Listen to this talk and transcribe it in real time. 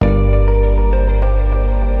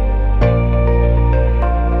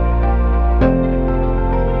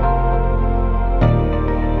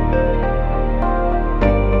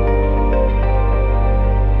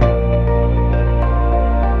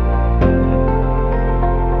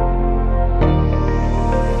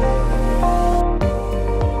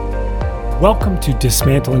Welcome to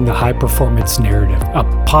Dismantling the High Performance Narrative, a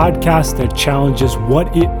podcast that challenges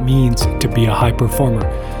what it means to be a high performer.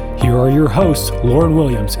 Here are your hosts, Lauren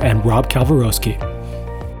Williams and Rob Kalwarowski.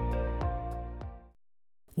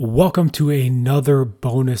 Welcome to another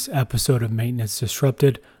bonus episode of Maintenance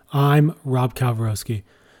Disrupted. I'm Rob Kalwarowski.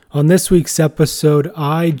 On this week's episode,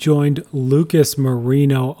 I joined Lucas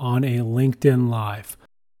Marino on a LinkedIn Live.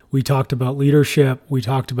 We talked about leadership, we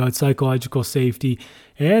talked about psychological safety,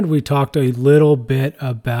 and we talked a little bit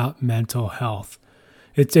about mental health.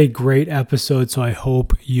 It's a great episode, so I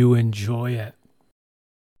hope you enjoy it.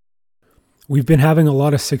 We've been having a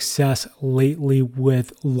lot of success lately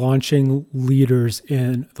with launching leaders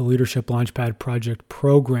in the Leadership Launchpad Project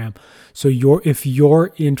program. So if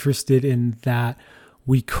you're interested in that,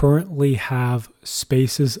 we currently have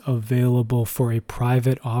spaces available for a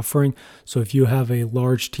private offering. So if you have a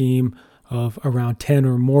large team of around 10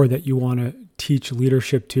 or more that you want to teach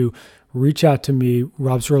leadership to, reach out to me,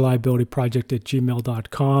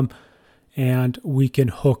 robsreliabilityproject@gmail.com, and we can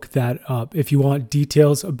hook that up. If you want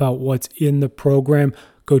details about what's in the program,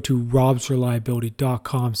 go to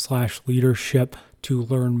robsreliability.com/leadership to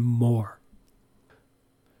learn more.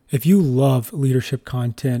 If you love leadership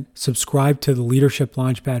content, subscribe to the Leadership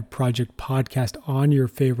Launchpad Project podcast on your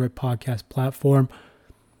favorite podcast platform,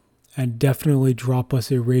 and definitely drop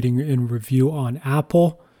us a rating and review on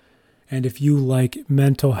Apple. And if you like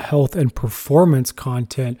mental health and performance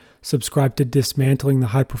content, subscribe to Dismantling the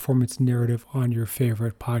High Performance Narrative on your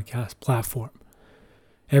favorite podcast platform.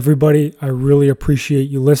 Everybody, I really appreciate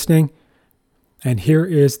you listening. And here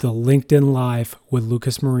is the LinkedIn Live with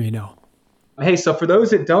Lucas Marino. Hey, so for those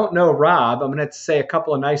that don't know Rob, I'm going to say a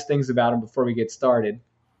couple of nice things about him before we get started.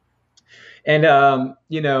 And,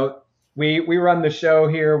 we run the show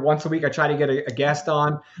here once a week. I try to get a guest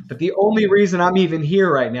on, but the only reason I'm even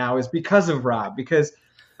here right now is because of Rob, because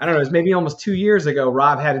I don't know, it was maybe almost 2 years ago,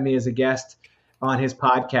 Rob had me as a guest on his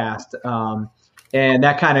podcast. And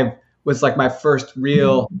that kind of was like my first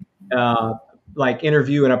real,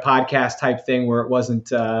 interview in a podcast type thing where it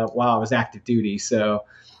wasn't while I was active duty. So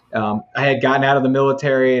I had gotten out of the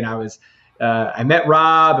military, and I met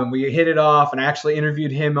Rob, and we hit it off, and I actually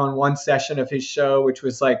interviewed him on one session of his show, which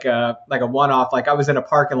was like a one-off. Like I was in a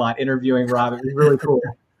parking lot interviewing Rob. It was really cool.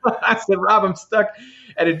 I said, Rob, I'm stuck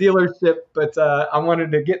at a dealership, but I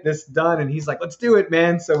wanted to get this done. And he's like, let's do it,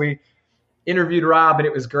 man. So we interviewed Rob, and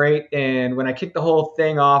it was great. And when I kicked the whole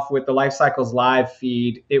thing off with the Life Cycles live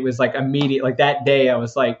feed, it was like immediate. Like that day, I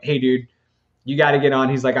was like, hey, dude, you got to get on.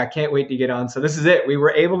 He's like, I can't wait to get on. So this is it. We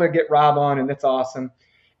were able to get Rob on, and that's awesome.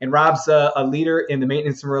 And Rob's a leader in the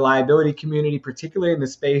maintenance and reliability community, particularly in the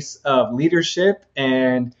space of leadership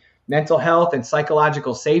and mental health and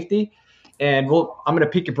psychological safety. And I'm going to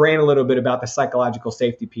pick your brain a little bit about the psychological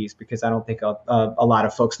safety piece, because I don't think a lot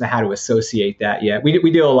of folks know how to associate that yet.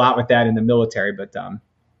 We deal a lot with that in the military, but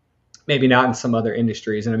maybe not in some other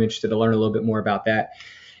industries. And I'm interested to learn a little bit more about that.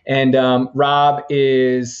 And Rob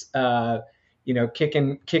is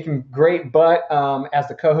kicking great butt as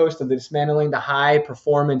the co-host of the Dismantling the High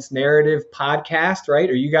Performance Narrative podcast, right?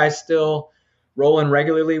 Are you guys still rolling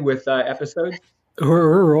regularly with episodes?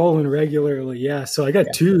 We're rolling regularly, yeah. So I got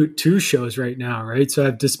two shows right now, right? So I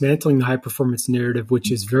have Dismantling the High Performance Narrative, which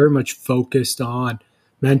is very much focused on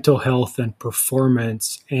mental health and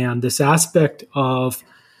performance, and this aspect of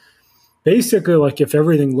basically, like, if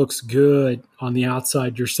everything looks good on the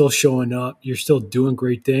outside, you're still showing up, you're still doing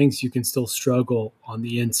great things, you can still struggle on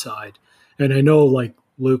the inside. And I know, like,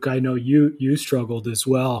 Luke, I know you struggled as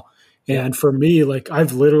well. And for me, like,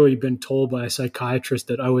 I've literally been told by a psychiatrist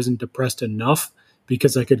that I wasn't depressed enough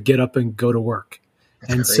because I could get up and go to work.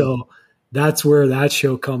 That's crazy. So that's where that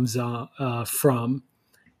show comes from.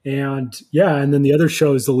 And then the other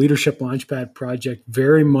show is the Leadership Launchpad Project,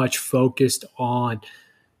 very much focused on,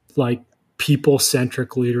 like,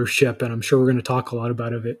 people-centric leadership, and I'm sure we're going to talk a lot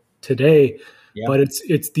about it today. Yeah. But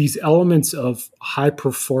it's these elements of high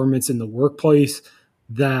performance in the workplace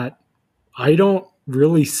that I don't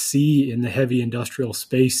really see in the heavy industrial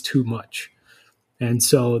space too much, and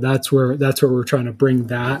so that's where we're trying to bring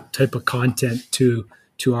that type of content to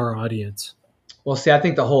our audience. Well, see, I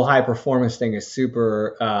think the whole high performance thing is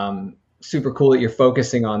super cool that you're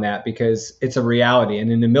focusing on that, because it's a reality.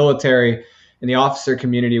 And in the military, in the officer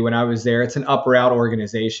community, when I was there, it's an up or out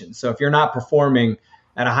organization. So if you're not performing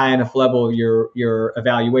at a high enough level, your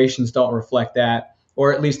evaluations don't reflect that,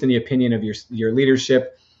 or at least in the opinion of your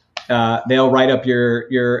leadership, they'll write up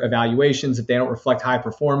your evaluations. If they don't reflect high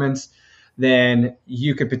performance, then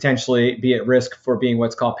you could potentially be at risk for being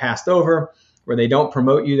what's called passed over, where they don't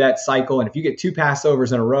promote you that cycle. And if you get 2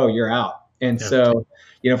 passovers in a row, you're out. And so,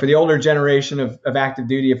 for the older generation of active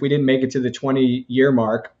duty, if we didn't make it to the 20-year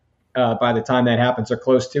mark, by the time that happens or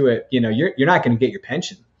close to it, you're not going to get your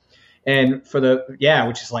pension. And for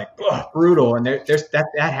which is like brutal. And there's that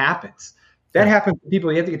happens. That happens to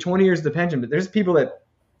people. You have to get 20 years of the pension, but there's people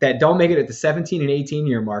that don't make it at the 17 and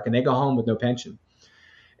 18-year mark, and they go home with no pension.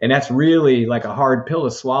 And that's really like a hard pill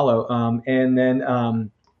to swallow. And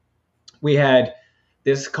then we had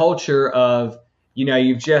this culture of,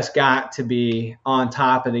 you've just got to be on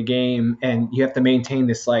top of the game, and you have to maintain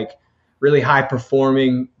this like really high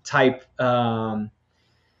performing type. I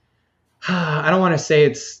don't want to say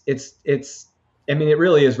it's. I mean, it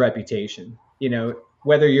really is reputation.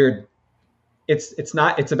 Whether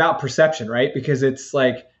it's about perception, right? Because it's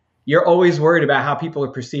like you're always worried about how people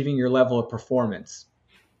are perceiving your level of performance.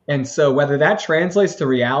 And so whether that translates to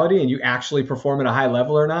reality and you actually perform at a high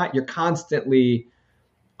level or not, you're constantly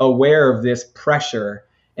aware of this pressure,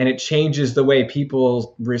 and it changes the way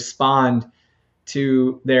people respond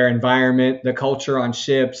to their environment, the culture on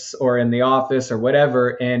ships or in the office or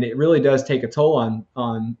whatever. And it really does take a toll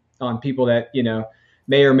on people that,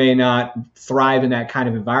 may or may not thrive in that kind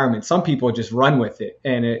of environment. Some people just run with it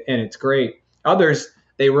and it's great. Others,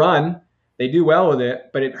 they do well with it,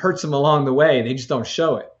 but it hurts them along the way. They just don't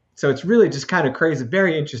show it. So it's really just kind of crazy,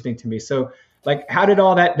 very interesting to me. So like, how did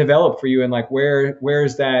all that develop for you? And like,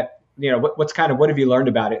 where's that, what have you learned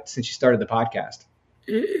about it since you started the podcast?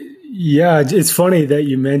 Yeah, it's funny that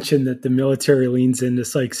you mentioned that the military leans into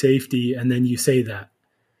psych safety, and then you say that,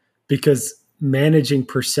 because managing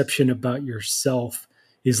perception about yourself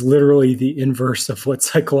is literally the inverse of what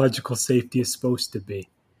psychological safety is supposed to be.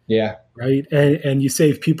 Yeah. Right. And you say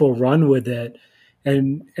if people run with it,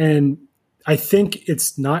 and I think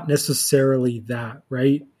it's not necessarily that,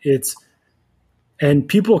 right? And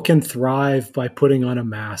people can thrive by putting on a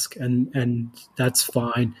mask, and that's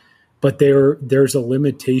fine. But there's a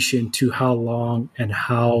limitation to how long and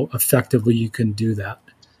how effectively you can do that.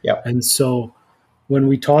 Yep. And so when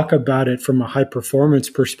we talk about it from a high performance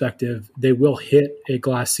perspective, they will hit a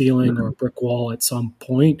glass ceiling or a brick wall at some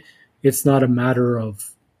point. It's not a matter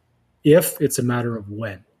of if, it's a matter of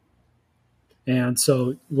when. And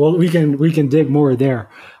so, well, we can dig more there.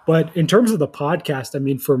 But in terms of the podcast, I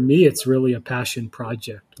mean, for me, it's really a passion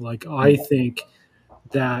project. Like, I think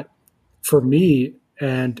that for me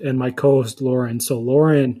and my co-host Lauren, so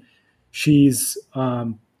Lauren, she's a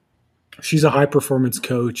high performance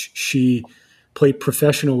coach. She played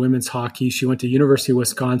professional women's hockey. She went to University of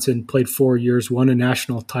Wisconsin, played 4 years, won a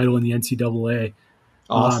national title in the NCAA.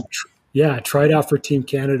 Awesome. Tried out for Team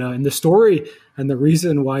Canada. And the story and the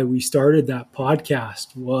reason why we started that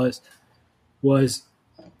podcast was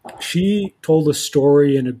she told a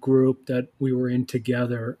story in a group that we were in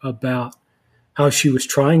together about how she was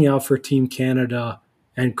trying out for Team Canada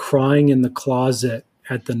and crying in the closet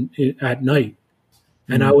at night.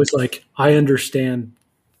 And I was like, I understand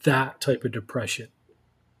that type of depression.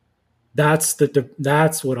 That's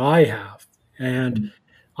what I have. And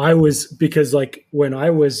I was, because like when I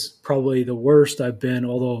was probably the worst I've been,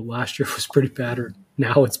 although last year was pretty bad, or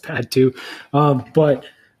now it's bad too. But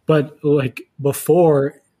like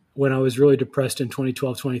before, when I was really depressed in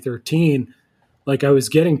 2012, 2013, like I was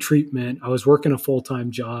getting treatment, I was working a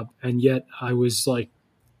full-time job. And yet I was like,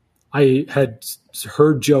 I had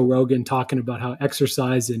heard Joe Rogan talking about how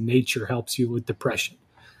exercise and nature helps you with depression.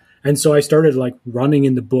 And so I started like running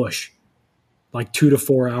in the bush, like 2 to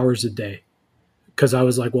 4 hours a day. Because I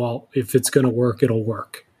was like, well, if it's going to work, it'll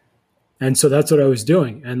work. And so that's what I was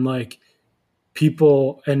doing. And like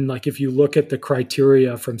people, and like if you look at the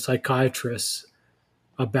criteria from psychiatrists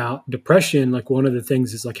about depression, like one of the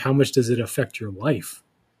things is like, how much does it affect your life?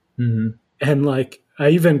 Mm-hmm. And like, I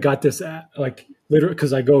even got this like literally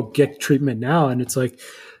because I go get treatment now, and it's like,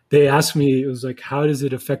 they asked me, it was like, how is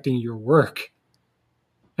it affecting your work?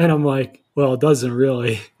 And I'm like, well, it doesn't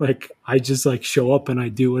really. Like, I just like show up and I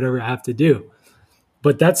do whatever I have to do.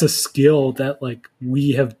 But that's a skill that like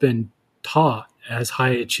we have been taught as high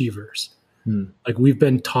achievers. Like we've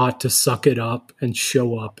been taught to suck it up and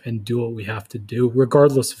show up and do what we have to do,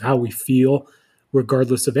 regardless of how we feel,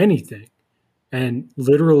 regardless of anything. And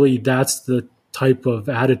literally that's the type of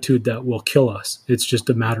attitude that will kill us. It's just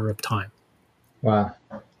a matter of time. Wow.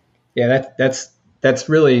 Yeah, that's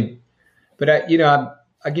really, but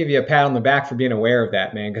I'll give you a pat on the back for being aware of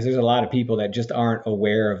that, man, because there's a lot of people that just aren't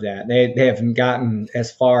aware of that. They haven't gotten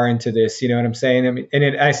as far into this, you know what I'm saying? I mean,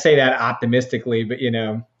 and I say that optimistically, but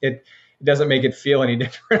it doesn't make it feel any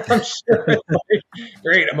different. I'm sure. It's like,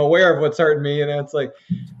 great, I'm aware of what's hurting me, it's like,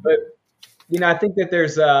 but I think that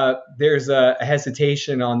there's a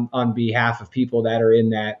hesitation on behalf of people that are in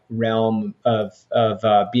that realm of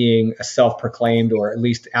being a self-proclaimed or at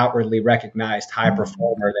least outwardly recognized high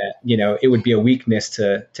performer, that, it would be a weakness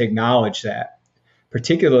to acknowledge that,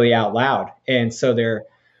 particularly out loud. And so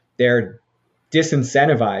they're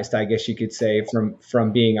disincentivized, I guess you could say,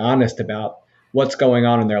 from being honest about what's going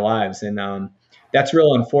on in their lives. And that's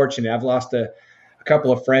real unfortunate. I've lost a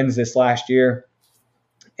couple of friends this last year,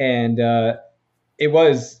 and it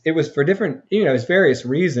was for different, it's various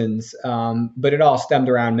reasons, but it all stemmed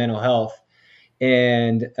around mental health,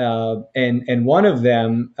 and one of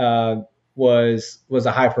them was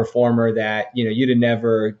a high performer that you'd have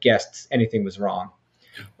never guessed anything was wrong.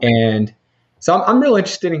 And so I'm real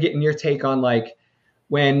interested in getting your take on, like,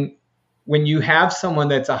 when you have someone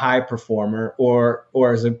that's a high performer or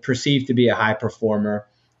is perceived to be a high performer,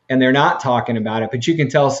 and they're not talking about it, but you can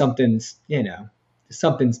tell something's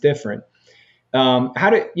different. How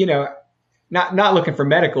do not looking for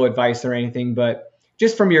medical advice or anything, but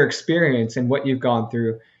just from your experience and what you've gone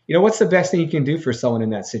through, what's the best thing you can do for someone in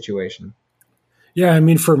that situation? Yeah, I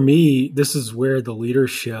mean, for me, this is where the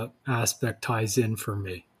leadership aspect ties in for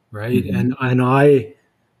me, right? Mm-hmm. And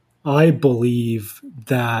I believe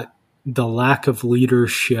that the lack of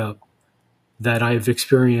leadership that I've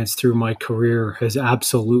experienced through my career has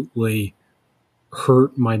absolutely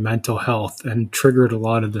hurt my mental health and triggered a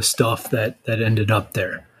lot of the stuff that ended up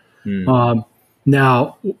there.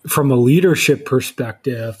 Now, from a leadership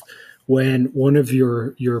perspective, when one of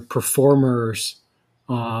your performers,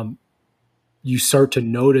 you start to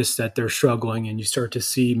notice that they're struggling, and you start to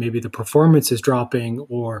see maybe the performance is dropping,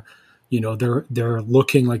 or they're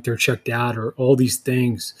looking like they're checked out, or all these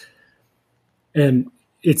things, and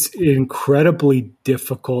it's incredibly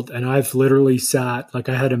difficult. And I've literally sat, like,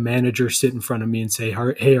 I had a manager sit in front of me and say,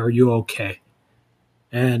 "Hey, are you okay?"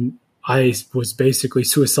 And I was basically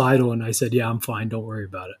suicidal. And I said, "Yeah, I'm fine. Don't worry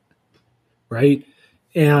about it." Right.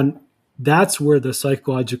 And that's where the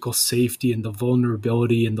psychological safety and the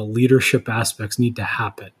vulnerability and the leadership aspects need to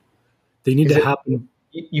happen. They need to happen.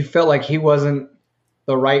 You felt like he wasn't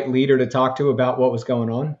the right leader to talk to about what was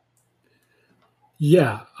going on?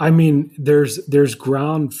 Yeah. I mean, there's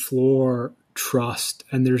ground floor trust,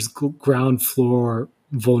 and there's ground floor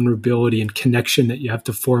vulnerability and connection that you have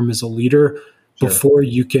to form as a leader. Sure. Before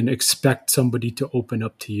you can expect somebody to open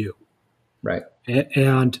up to you. Right.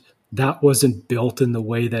 And that wasn't built in the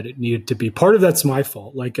way that it needed to be. Part of that's my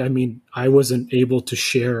fault. Like, I mean, I wasn't able to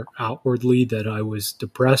share outwardly that I was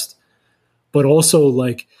depressed, but also,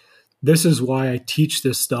 like, this is why I teach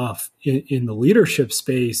this stuff in the leadership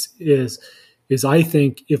space is I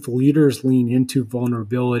think if leaders lean into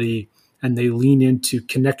vulnerability and they lean into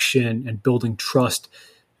connection and building trust,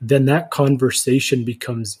 then that conversation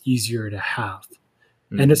becomes easier to have.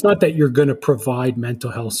 Mm-hmm. And it's not that you're going to provide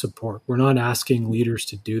mental health support. We're not asking leaders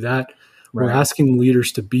to do that. Right. We're asking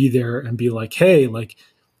leaders to be there and be like, "Hey, like,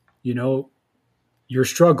 you're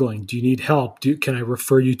struggling. Do you need help? Can I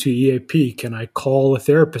refer you to EAP? Can I call a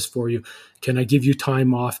therapist for you? Can I give you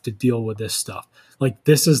time off to deal with this stuff?" Like,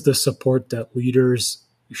 this is the support that leaders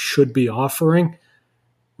should be offering,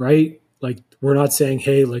 right? Like, we're not saying,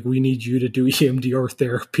 "Hey, like, we need you to do EMDR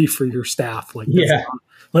therapy for your staff." Like, yeah.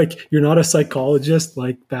 Like, you're not a psychologist,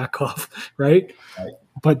 like, back off, right?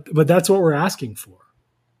 But that's what we're asking for.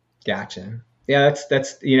 Gotcha. Yeah,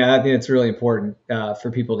 that's I think it's really important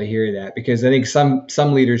for people to hear that, because I think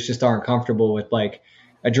some leaders just aren't comfortable with, like,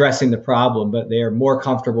 addressing the problem, but they are more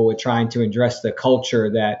comfortable with trying to address the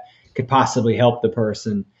culture that could possibly help the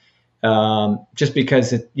person, just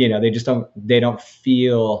because they don't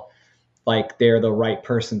feel like they're the right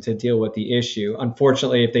person to deal with the issue.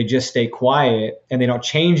 Unfortunately, if they just stay quiet and they don't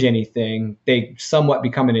change anything, they somewhat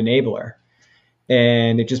become an enabler,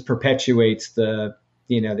 and it just perpetuates the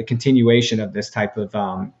continuation of this type of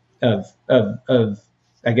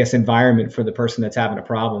I guess environment for the person that's having a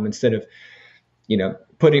problem, instead of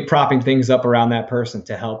propping things up around that person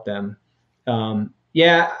to help them. I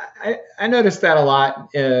noticed that a lot.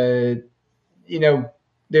 I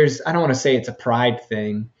don't want to say it's a pride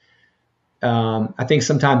thing. I think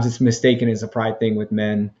sometimes it's mistaken as a pride thing with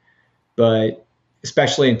men, but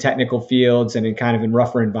especially in technical fields and in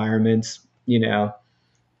rougher environments,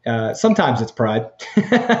 sometimes it's pride.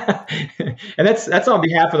 And that's on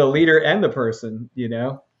behalf of the leader and the person,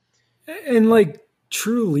 And, like,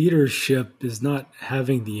 true leadership is not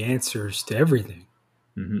having the answers to everything,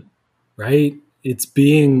 mm-hmm. right? It's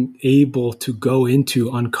being able to go into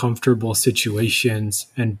uncomfortable situations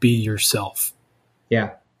and be yourself.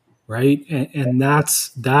 Yeah. Right. And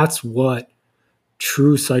that's what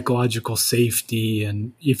true psychological safety.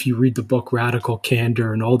 And if you read the book Radical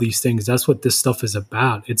Candor and all these things, that's what this stuff is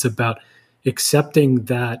about. It's about accepting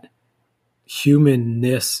that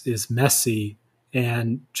humanness is messy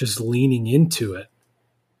and just leaning into it,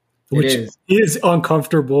 which is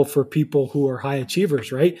uncomfortable for people who are high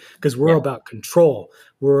achievers, right? Because we're about control.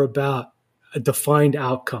 We're about defined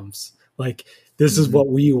outcomes. Like, this is what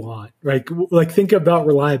we want, right? Like, think about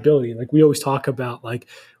reliability. Like, we always talk about like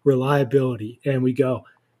reliability, and we go,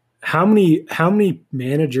 how many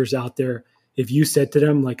managers out there, if you said to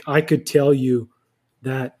them, like, I could tell you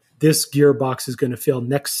that this gearbox is going to fail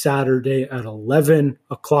next Saturday at 11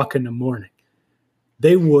 o'clock in the morning,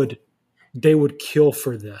 they would kill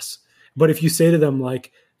for this. But if you say to them,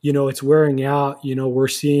 like, it's wearing out, we're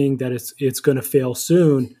seeing that it's going to fail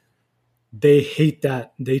soon, they hate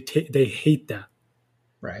that. They hate that.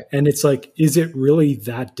 Right. And it's like, is it really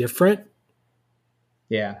that different?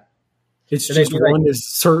 Yeah. It's just one is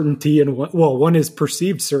certainty and one is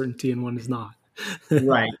perceived certainty and one is not.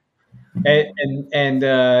 Right. And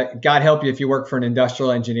God help you if you work for an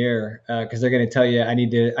industrial engineer, because they're going to tell you, I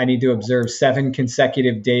need to observe 7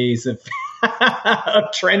 consecutive days of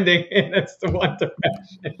of trending, and that's the one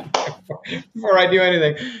direction before I do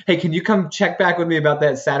anything. Hey, can you come check back with me about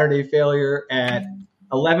that Saturday failure at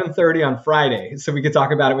 11:30 on Friday, so we could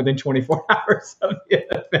talk about it within 24 hours of the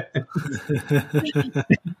event?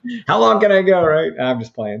 How long can I go? Right? I'm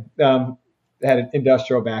just playing. I had an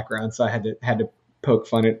industrial background, so I had to poke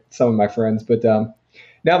fun at some of my friends. But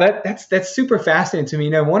now that's super fascinating to me.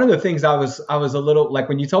 One of the things I was a little like,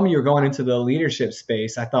 when you told me you were going into the leadership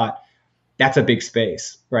space, I thought that's a big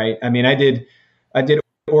space, right? I mean, I did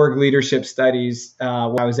org leadership studies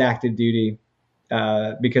while I was active duty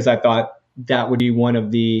because I thought that would be one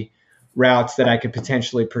of the routes that I could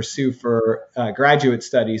potentially pursue for graduate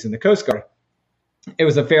studies in the Coast Guard. It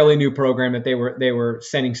was a fairly new program that they were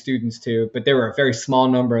sending students to, but there were a very small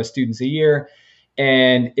number of students a year.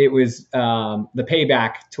 And it was the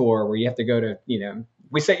payback tour where you have to go to,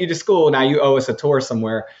 we sent you to school, now you owe us a tour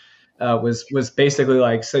somewhere. Was basically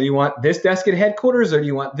like, so do you want this desk at headquarters or do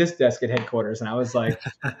you want this desk at headquarters? And I was like,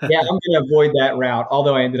 yeah, I'm going to avoid that route.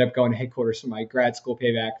 Although I ended up going to headquarters for my grad school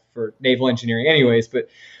payback for naval engineering anyways. But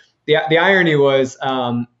the irony was,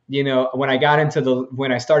 when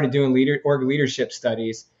I started doing org leadership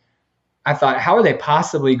studies, I thought, how are they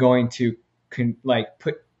possibly going to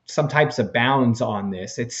put some types of bounds on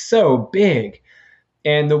this? It's so big.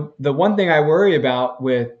 And the one thing I worry about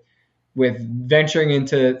with venturing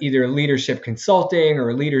into either leadership consulting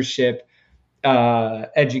or leadership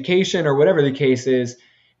education or whatever the case is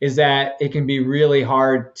that it can be really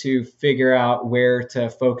hard to figure out where to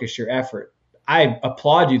focus your effort. I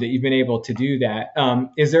applaud you that you've been able to do that.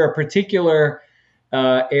 Is there a particular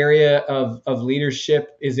area of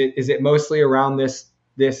leadership? Is it mostly around this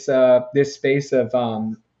space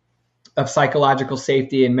of psychological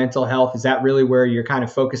safety and mental health? Is that really where you're kind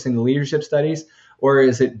of focusing the leadership studies? Or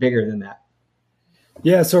is it bigger than that?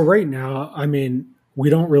 Yeah. So right now, I mean,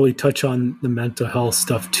 we don't really touch on the mental health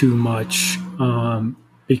stuff too much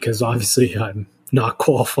because obviously I'm not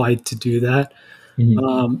qualified to do that.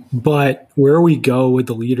 Mm-hmm. But where we go with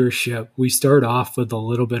the leadership, we start off with a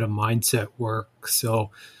little bit of mindset work.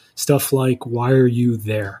 So stuff like, why are you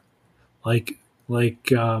there? Like, what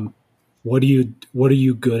are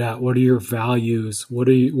you good at? What are your values? What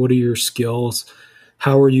are your skills?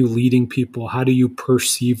 How are you leading people? How do you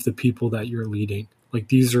perceive the people that you're leading? Like,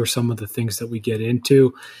 these are some of the things that we get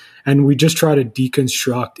into. And we just try to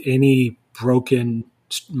deconstruct any broken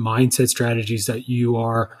mindset strategies that you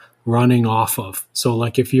are running off of. So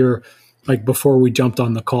like, if you're like, before we jumped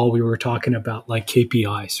on the call, we were talking about like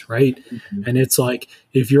KPIs, right? Mm-hmm. And it's like,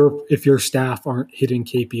 if your staff aren't hitting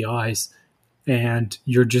KPIs and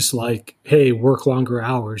you're just like, hey, work longer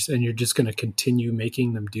hours, and you're just going to continue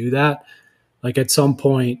making them do that, like, at some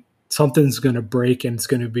point, something's going to break and it's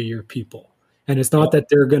going to be your people. And it's not that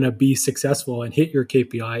they're going to be successful and hit your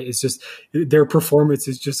KPI. It's just their performance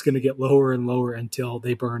is just going to get lower and lower until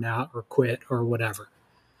they burn out or quit or whatever.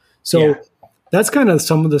 So that's kind of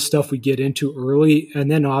some of the stuff we get into early.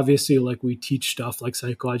 And then obviously, like, we teach stuff like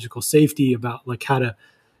psychological safety about like how to,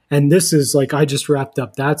 and this is like, I just wrapped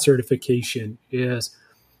up that certification is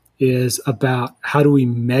about how do we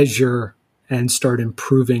measure and start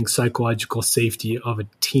improving psychological safety of a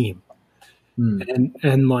team.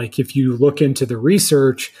 And like, if you look into the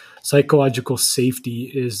research, psychological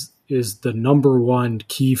safety is the number one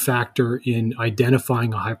key factor in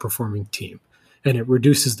identifying a high performing team. And it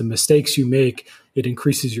reduces the mistakes you make. It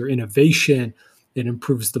increases your innovation. It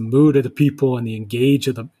improves the mood of the people and the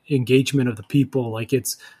engagement of the people. Like,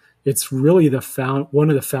 it's it's really one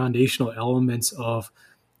of the foundational elements of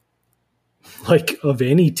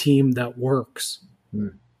any team that works.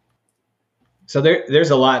 So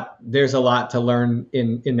there's a lot to learn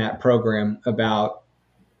in that program about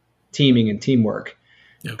teaming and teamwork.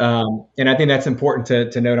 Yep. And I think that's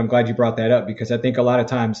important to note. I'm glad you brought that up, because I think a lot of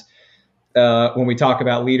times when we talk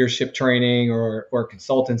about leadership training or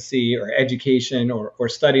consultancy or education or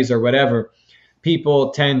studies or whatever,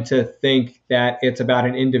 people tend to think that it's about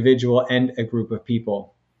an individual and a group of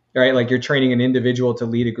people, right? Like you're training an individual to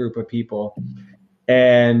lead a group of people.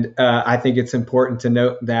 And I think it's important to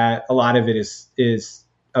note that a lot of it is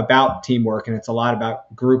about teamwork, and it's a lot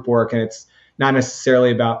about group work, and it's not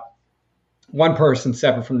necessarily about one person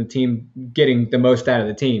separate from the team getting the most out of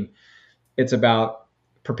the team. It's about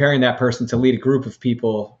preparing that person to lead a group of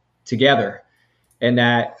people together. And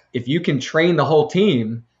that if you can train the whole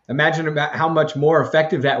team, imagine about how much more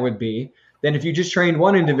effective that would be than if you just trained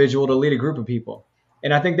one individual to lead a group of people.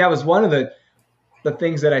 And I think that was one of the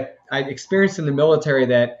things that I experienced in the military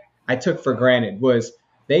that I took for granted, was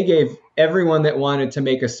they gave everyone that wanted to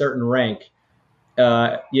make a certain rank,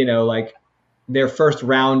 like their first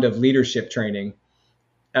round of leadership training,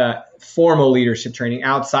 formal leadership training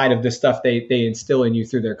outside of the stuff they instill in you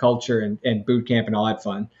through their culture and boot camp and all that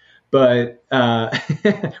fun. But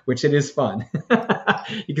which it is fun.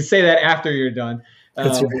 You can say that after you're done.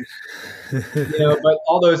 That's right. But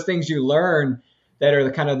all those things you learn that are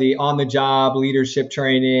the kind of the on-the-job leadership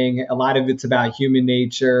training, a lot of it's about human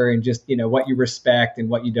nature and just, what you respect and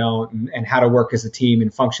what you don't, and how to work as a team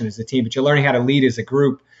and function as a team. But you're learning how to lead as a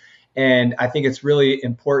group. And I think it's really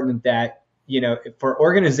important that, for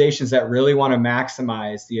organizations that really want to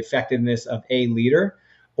maximize the effectiveness of a leader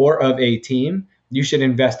or of a team, you should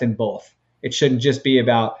invest in both. It shouldn't just be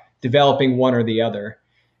about developing one or the other.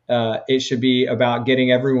 It should be about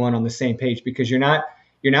getting everyone on the same page, because you're not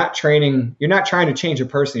trying to change a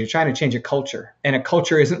person. You're trying to change a culture, and a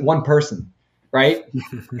culture isn't one person, right?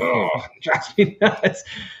 Oh, it drives me nuts.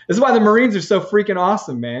 This is why the Marines are so freaking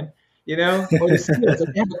awesome, man. They have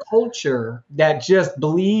a culture that just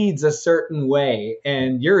bleeds a certain way,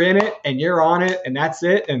 and you're in it and you're on it, and that's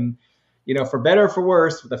it. And, for better or for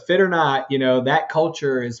worse, with a fit or not, that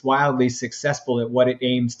culture is wildly successful at what it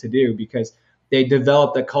aims to do, because they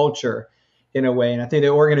develop the culture in a way. And I think the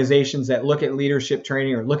organizations that look at leadership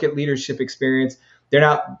training or look at leadership experience, they're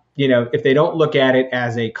not, if they don't look at it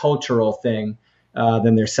as a cultural thing,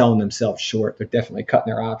 then they're selling themselves short. They're definitely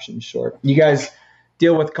cutting their options short. You guys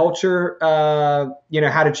deal with culture, how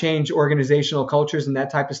to change organizational cultures and that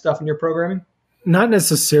type of stuff in your programming? Not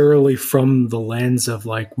necessarily from the lens of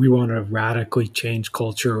we want to radically change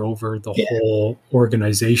culture over the whole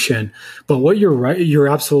organization. But what you're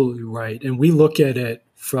absolutely right. And we look at it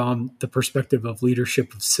from the perspective of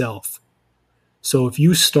leadership of self. So if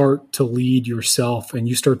you start to lead yourself and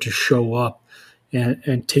you start to show up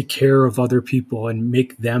and take care of other people and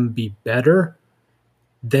make them be better,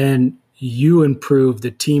 then you improve, the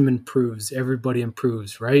team improves, everybody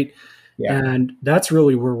improves, right? Yeah. And that's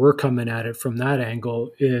really where we're coming at it from that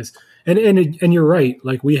angle is, and you're right.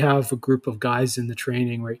 We have a group of guys in the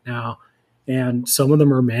training right now, and some of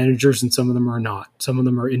them are managers and some of them are not. Some of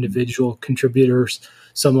them are individual contributors.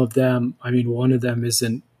 Some of them, one of them is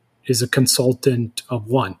a consultant of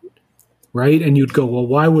one, right? And you'd go, well,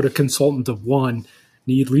 why would a consultant of one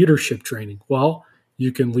need leadership training? Well,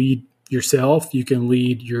 you can lead yourself, you can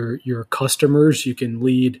lead your customers, you can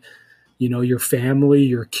lead, your family,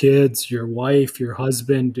 your kids, your wife, your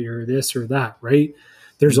husband, your this or that, right?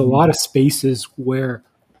 There's a lot of spaces where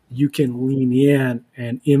you can lean in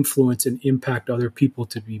and influence and impact other people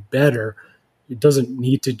to be better. It doesn't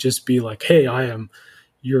need to just be hey, I am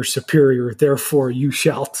your superior, therefore you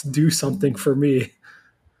shall do something for me.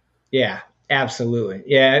 Yeah, absolutely.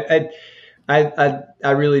 Yeah,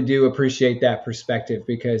 I really do appreciate that perspective,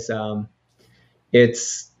 because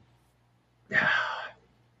it's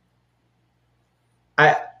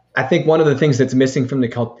I think one of the things that's missing from the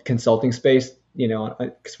consulting space,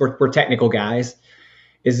 because we're technical guys,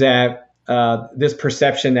 is that this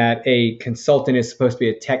perception that a consultant is supposed to be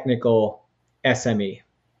a technical SME.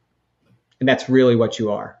 And that's really what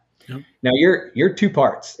you are. Yep. Now you're two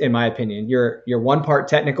parts, in my opinion. You're one part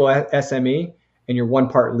technical SME and you're one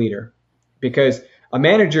part leader, because a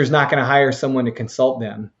manager is not going to hire someone to consult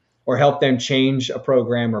them or help them change a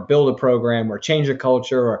program or build a program or change a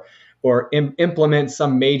culture or implement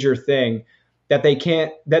some major thing that they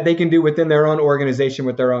can do within their own organization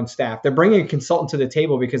with their own staff. They're bringing a consultant to the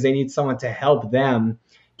table because they need someone to help them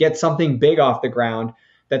get something big off the ground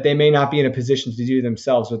that they may not be in a position to do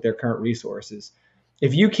themselves with their current resources.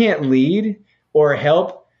 If you can't lead or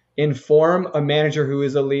help inform a manager who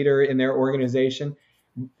is a leader in their organization,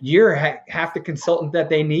 you're half the consultant that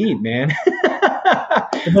they need, man.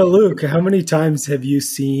 But Luke, how many times have you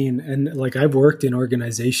seen, and like I've worked in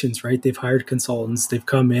organizations, right? They've hired consultants, they've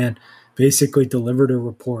come in, basically delivered a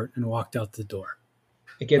report and walked out the door.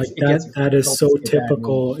 That is so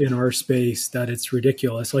typical in our space that it's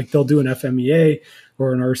ridiculous. Like they'll do an FMEA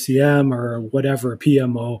or an RCM or whatever, a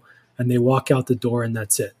PMO, and they walk out the door and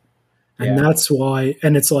that's it. And that's why,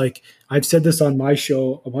 and it's like, I've said this on my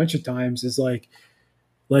show a bunch of times, is like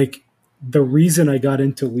the reason I got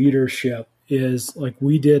into leadership is like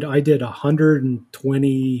I did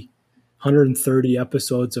 120, 130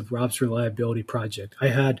 episodes of Rob's Reliability Project. I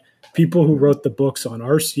had people who wrote the books on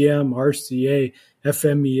RCM, RCA,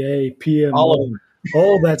 FMEA, PMO,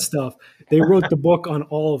 all that stuff. They wrote the book on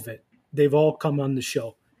all of it. They've all come on the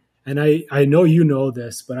show. And I know you know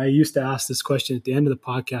this, but I used to ask this question at the end of the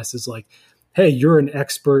podcast is like, hey, you're an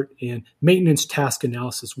expert in maintenance task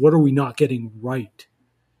analysis. What are we not getting right?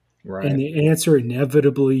 Right. And the answer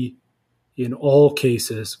inevitably in all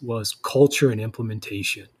cases was culture and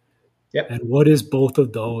implementation. Yep. And what is both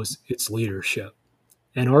of those? It's leadership.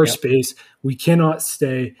 In our space, we cannot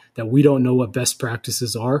say that we don't know what best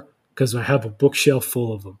practices are because I have a bookshelf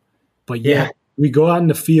full of them. But yet we go out in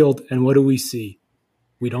the field and what do we see?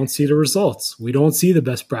 We don't see the results. We don't see the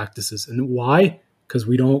best practices. And why? Because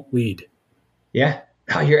we don't lead. Yeah.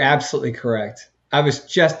 Oh, you're absolutely correct.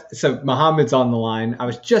 So Mohammed's on the line. I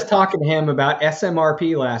was just talking to him about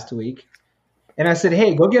SMRP last week. And I said,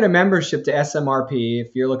 hey, go get a membership to SMRP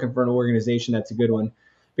if you're looking for an organization that's a good one,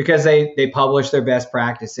 because they publish their best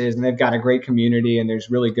practices and they've got a great community and there's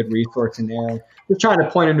really good resource in there. We're trying to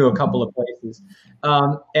point into a couple of places.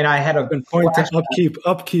 And I had point to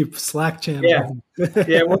upkeep Slack channel.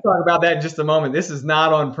 Yeah, we'll talk about that in just a moment. This is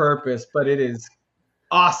not on purpose, but it is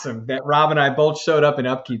awesome that Rob and I both showed up in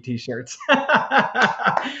Upkeep t-shirts.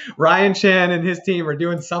 Ryan Chan and his team are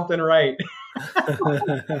doing something right.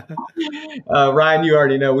 Ryan, you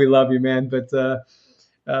already know we love you, man, but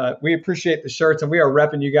we appreciate the shirts and we are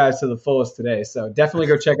repping you guys to the fullest today. So definitely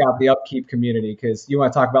go check out the Upkeep community because you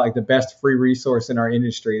want to talk about like the best free resource in our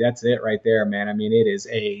industry. That's it right there, man. I mean, it is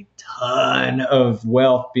a ton of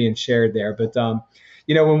wealth being shared there. But,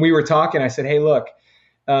 when we were talking, I said, hey, look,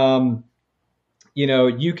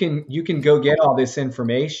 you can go get all this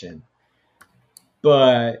information,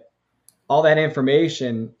 but all that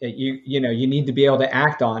information, you need to be able to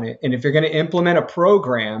act on it. And if you're going to implement a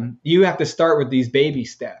program, you have to start with these baby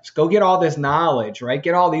steps. Go get all this knowledge, right?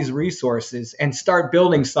 Get all these resources and start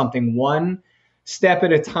building something one step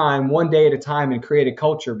at a time, one day at a time, and create a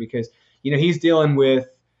culture because, he's dealing with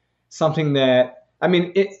something that, I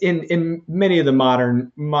mean, in many of the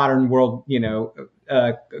modern world,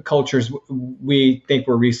 cultures, we think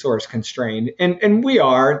we're resource constrained, and we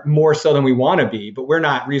are more so than we want to be, but we're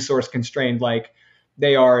not resource constrained like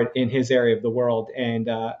they are in his area of the world. And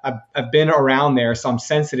I've been around there, so I'm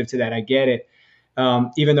sensitive to that. I get it,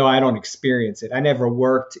 even though I don't experience it. I never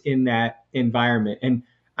worked in that environment, and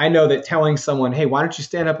I know that telling someone, hey, why don't you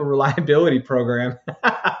stand up a reliability program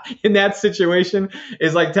in that situation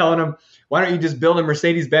is like telling them, why don't you just build a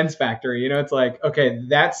Mercedes-Benz factory? It's like, okay,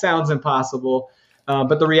 that sounds impossible.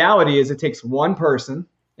 But the reality is it takes one person,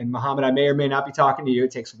 and Mohammed, I may or may not be talking to you.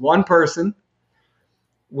 It takes one person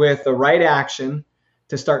with the right action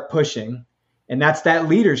to start pushing. And that's that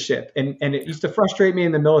leadership. And it used to frustrate me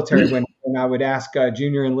in the military when I would ask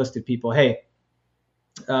junior enlisted people, hey,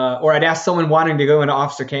 or I'd ask someone wanting to go into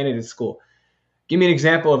officer candidate school, give me an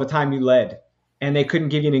example of a time you led. And they couldn't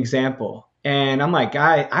give you an example. And I'm like,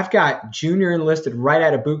 I've got junior enlisted right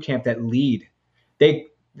out of boot camp that lead.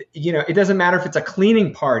 It doesn't matter if it's a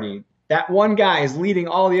cleaning party. That one guy is leading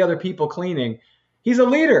all the other people cleaning. He's a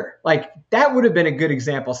leader. Like that would have been a good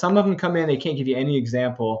example. Some of them come in, they can't give you any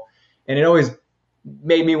example. And it always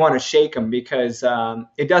made me want to shake them because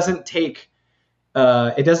it doesn't take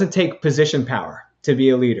position power to be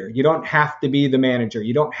a leader. You don't have to be the manager.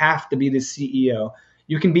 You don't have to be the CEO.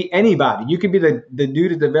 You can be anybody. You can be the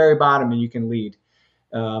dude at the very bottom and you can lead.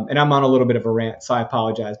 And I'm on a little bit of a rant, so I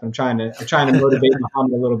apologize, but I'm trying to motivate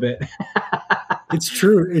Mohammed a little bit. It's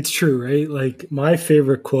true, right? Like my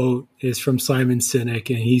favorite quote is from Simon Sinek,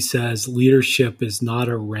 and he says, leadership is not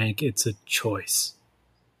a rank, it's a choice.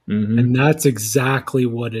 Mm-hmm. And that's exactly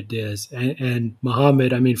what it is. And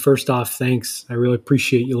Mohammed, I mean, first off, thanks. I really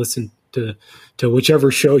appreciate you listening to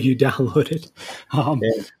whichever show you downloaded.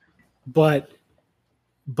 But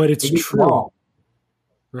it's true. Wrong.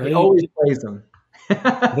 Right? He always plays them.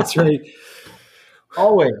 That's right.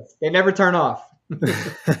 Always. They never turn off.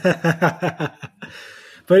 But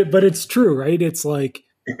it's true, right? It's like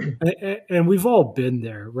And we've all been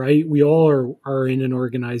there, right? We all are in an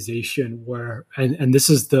organization where, and this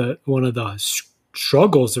is one of the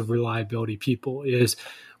struggles of reliability people is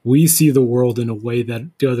we see the world in a way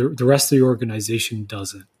that the rest of the organization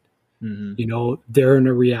doesn't. Mm-hmm. You know, they're in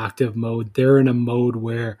a reactive mode. They're in a mode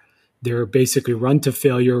where they're basically run to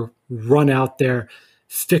failure, run out there,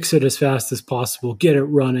 fix it as fast as possible, get it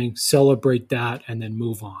running, celebrate that, and then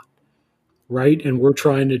move on. Right. And we're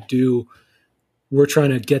trying to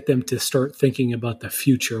get them to start thinking about the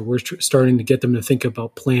future. We're starting to get them to think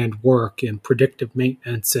about planned work and predictive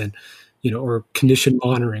maintenance and, or condition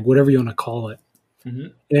monitoring, whatever you want to call it. Mm-hmm.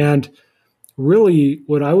 And really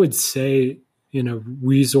what I would say in a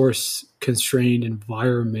resource constrained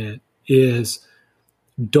environment is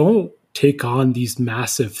don't take on these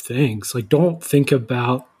massive things. Like, don't think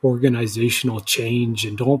about organizational change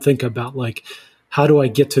and don't think about like, how do I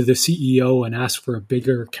get to the CEO and ask for a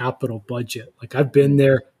bigger capital budget? Like, I've been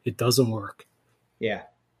there. It doesn't work. Yeah.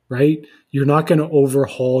 Right. You're not going to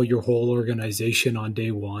overhaul your whole organization on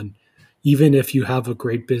day one. Even if you have a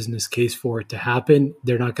great business case for it to happen,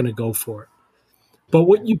 they're not going to go for it. But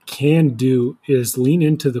what you can do is lean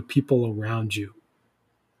into the people around you.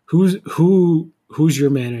 Who's your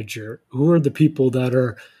manager? Who are the people that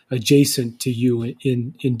are adjacent to you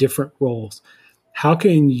in different roles? How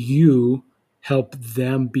can you help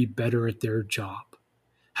them be better at their job?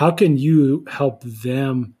 How can you help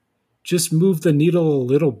them just move the needle a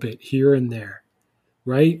little bit here and there,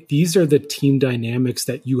 right? These are the team dynamics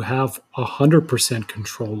that you have 100%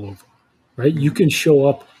 control over, right? You can show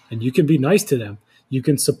up and you can be nice to them. You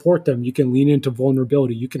can support them. You can lean into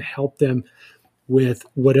vulnerability. You can help them with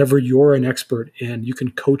whatever you're an expert in. You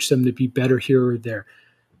can coach them to be better here or there.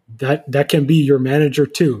 That can be your manager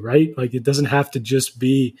too, right? Like, it doesn't have to just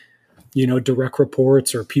be, direct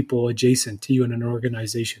reports or people adjacent to you in an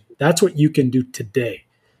organization. That's what you can do today.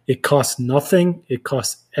 It costs nothing. It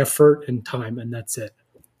costs effort and time, and that's it,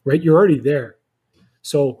 right? You're already there.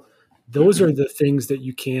 So those are the things that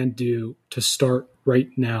you can do to start right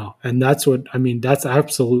now. And that's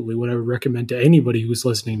absolutely what I would recommend to anybody who's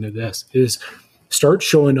listening to this is start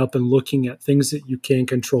showing up and looking at things that you can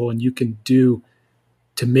control and you can do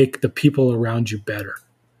to make the people around you better.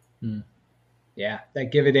 Yeah,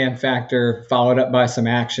 that give a damn factor followed up by some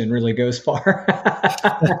action really goes far. But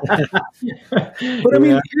I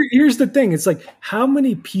mean, here's the thing. It's like, how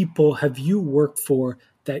many people have you worked for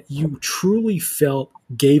that you truly felt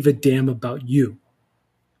gave a damn about you?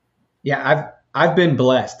 Yeah, I've been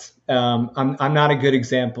blessed. I'm not a good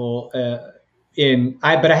example.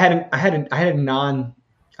 But I had an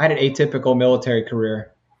atypical military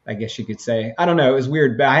career, I guess you could say. I don't know. It was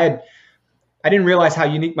weird, but I didn't realize how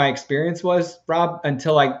unique my experience was, Rob,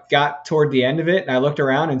 until I got toward the end of it. And I looked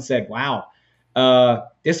around and said, wow,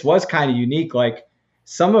 this was kind of unique. Like,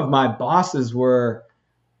 some of my bosses were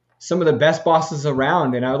some of the best bosses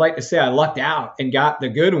around. And I would like to say I lucked out and got the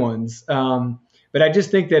good ones. But I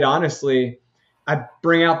just think that, honestly, I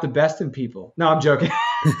bring out the best in people. No, I'm joking.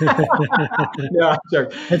 No, I'm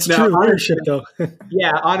joking. That's true leadership, though.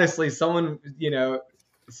 Yeah, honestly, someone,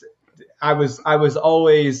 I was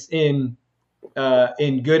always in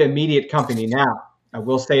good immediate company. Now, I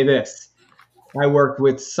will say this. I worked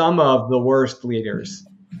with some of the worst leaders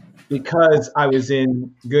because I was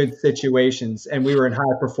in good situations and we were in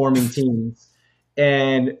high performing teams.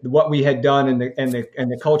 And what we had done and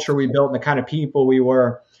the culture we built and the kind of people we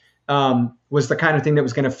were was the kind of thing that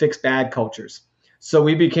was going to fix bad cultures. So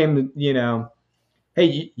we became,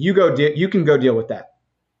 hey, you can go deal with that.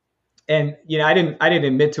 And I didn't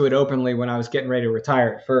admit to it openly when I was getting ready to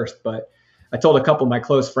retire at first, but I told a couple of my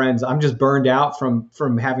close friends, I'm just burned out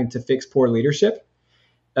from having to fix poor leadership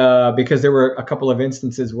because there were a couple of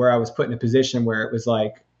instances where I was put in a position where it was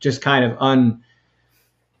like just kind of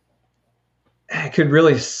it could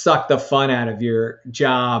really suck the fun out of your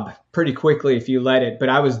job pretty quickly if you let it. But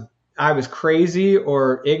I was crazy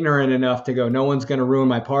or ignorant enough to go, no one's going to ruin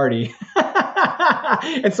my party.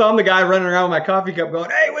 And so I'm the guy running around with my coffee cup going,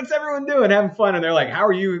 hey, what's everyone doing? Having fun. And they're like, how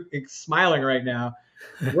are you smiling right now?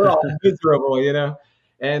 We're all miserable,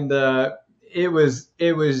 and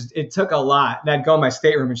it took a lot. And I'd go in my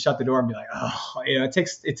stateroom and shut the door and be like, oh, it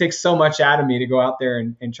takes so much out of me to go out there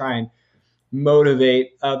and try and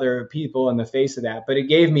motivate other people in the face of that. But it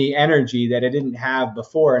gave me energy that I didn't have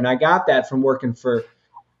before. And I got that from working for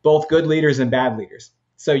both good leaders and bad leaders.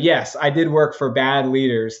 So yes, I did work for bad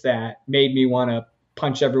leaders that made me want to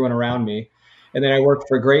punch everyone around me. And then I worked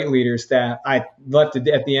for great leaders that I left at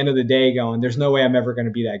the end of the day going, there's no way I'm ever going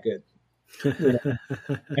to be that good.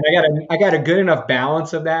 And I got a good enough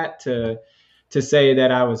balance of that to to say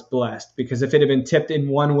that I was blessed, because if it had been tipped in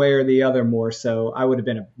one way or the other more so, I would have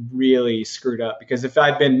been really screwed up. Because if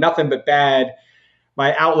I'd been nothing but bad,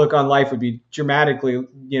 my outlook on life would be dramatically,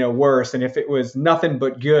 worse. And if it was nothing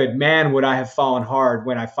but good, man, would I have fallen hard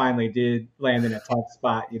when I finally did land in a tough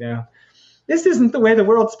spot. This isn't the way the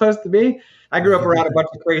world's supposed to be. I grew up around a bunch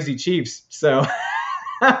of crazy Chiefs, so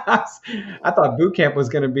I thought boot camp was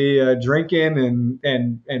going to be drinking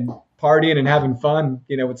and partying and having fun,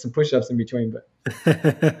 with some push-ups in between.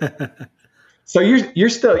 But so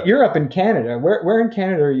you're up in Canada. Where in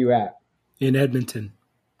Canada are you at? In Edmonton.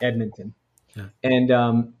 Edmonton. Yeah.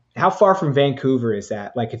 And how far from Vancouver is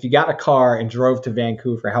that? Like, if you got a car and drove to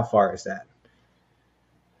Vancouver, how far is that?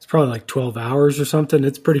 It's probably like 12 hours or something.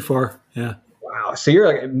 It's pretty far. Yeah. Wow. So you're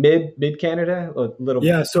like mid Canada, a little.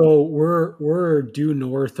 Yeah. So we're due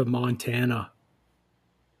north of Montana.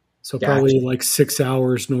 So probably like 6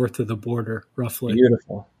 hours north of the border, roughly.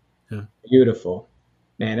 Beautiful. Yeah. Beautiful.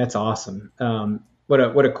 Man, that's awesome. What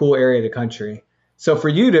a cool area of the country. So for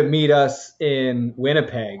you to meet us in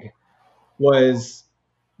Winnipeg was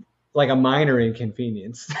like a minor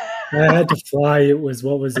inconvenience. I had to fly. It was,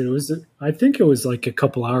 what was it? I think it was like a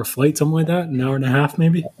couple hour flight, something like that, an hour and a half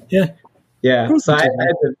maybe. Yeah. Yeah. So I had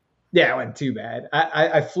to, it wasn't too bad.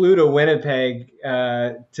 I flew to Winnipeg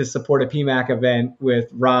to support a PMAC event with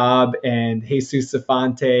Rob and Jesus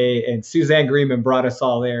Safante, and Suzanne Greenman brought us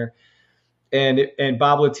all there, and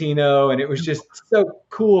Bob Latino. And it was just so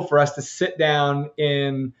cool for us to sit down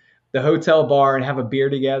in the hotel bar and have a beer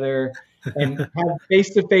together and have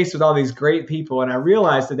face-to-face with all these great people. And I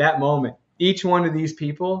realized at that moment, each one of these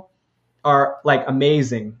people are like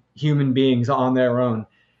amazing human beings on their own.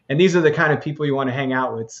 And these are the kind of people you want to hang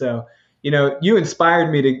out with. So, you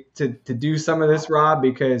inspired me to do some of this, Rob,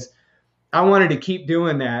 because I wanted to keep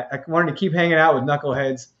doing that. I wanted to keep hanging out with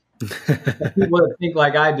knuckleheads, people that think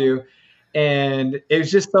like I do. And it was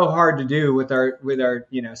just so hard to do with our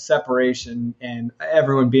separation and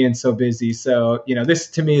everyone being so busy. So, this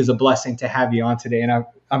to me is a blessing to have you on today. And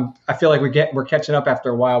I feel like we're catching up after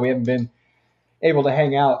a while. We haven't been able to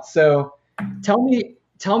hang out. So tell me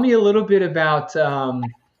a little bit about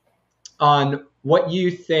on what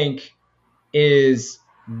you think is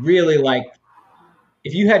really, like,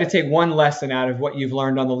 if you had to take one lesson out of what you've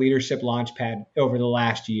learned on the Leadership Launchpad over the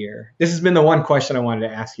last year. This has been the one question I wanted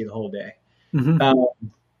to ask you the whole day.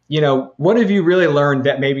 Mm-hmm. What have you really learned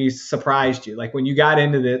that maybe surprised you? Like when you got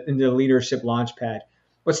into the Leadership Launchpad,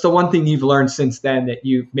 what's the one thing you've learned since then that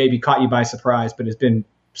you maybe caught you by surprise, but has been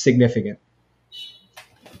significant?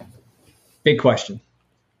 Big question.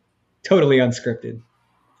 Totally unscripted.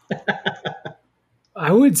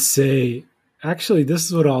 I would say, actually, this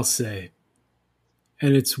is what I'll say.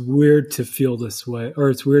 And it's weird to feel this way, or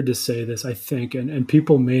it's weird to say this, I think, and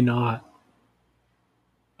people may not.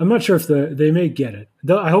 I'm not sure if they may get it.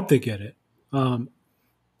 I hope they get it.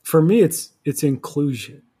 For me, it's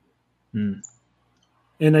inclusion.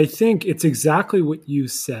 And I think it's exactly what you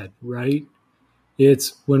said, right?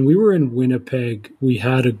 It's when we were in Winnipeg, we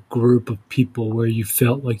had a group of people where you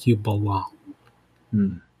felt like you belong.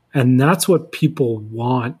 And that's what people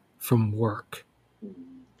want from work.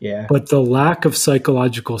 Yeah. But the lack of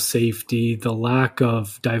psychological safety, the lack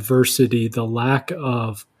of diversity, the lack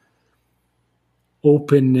of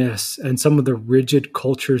openness, and some of the rigid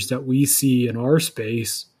cultures that we see in our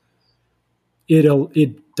space,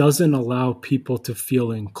 it doesn't allow people to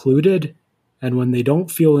feel included. And when they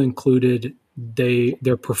don't feel included,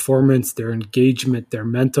 their performance, their engagement, their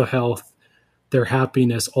mental health, their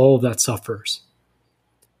happiness, all of that suffers.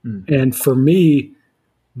 And for me,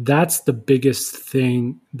 that's the biggest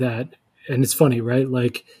thing and it's funny, right?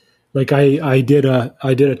 Like I did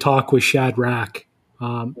a talk with Shad Rack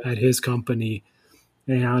at his company,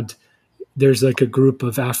 and there's like a group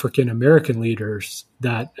of African American leaders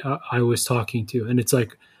that I was talking to, and it's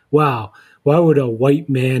like, wow, why would a white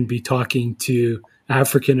man be talking to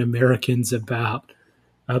African Americans about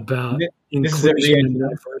inclusion and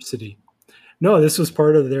diversity? No, this was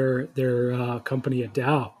part of their company at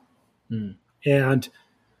Dow. And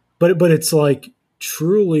but it's like,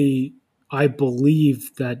 truly, I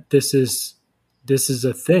believe that this is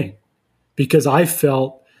a thing, because I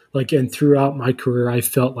felt like, and throughout my career, I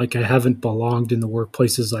felt like I haven't belonged in the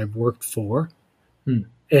workplaces I've worked for.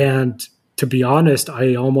 And to be honest,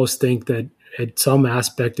 I almost think that at some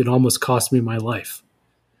aspect, it almost cost me my life.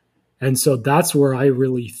 And so that's where I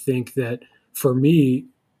really think that for me,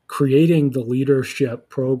 creating the leadership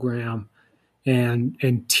program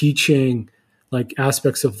and teaching like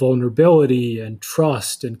aspects of vulnerability and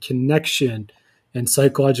trust and connection and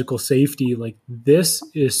psychological safety, like this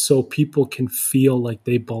is so people can feel like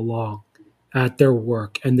they belong at their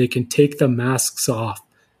work and they can take the masks off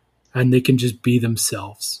and they can just be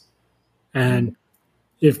themselves. And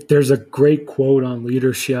if there's a great quote on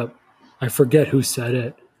leadership, I forget who said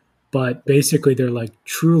it, but basically they're like,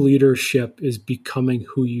 true leadership is becoming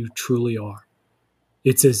who you truly are.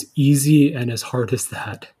 It's as easy and as hard as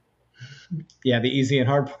that. Yeah, the easy and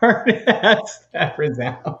hard part. That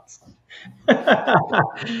resounds.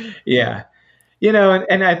 Yeah.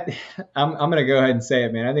 I'm going to go ahead and say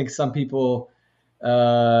it, man. I think some people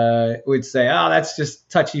would say, oh, that's just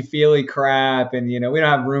touchy-feely crap. And, we don't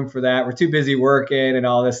have room for that. We're too busy working and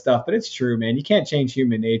all this stuff. But it's true, man. You can't change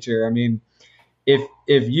human nature. I mean, if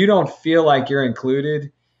you don't feel like you're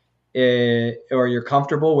included or you're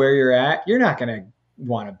comfortable where you're at, you're not going to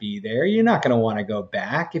want to be there. You're not going to want to go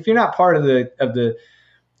back. If you're not part of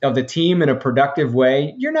the team in a productive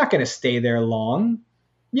way, you're not going to stay there long.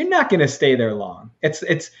 You're not going to stay there long.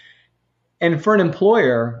 And for an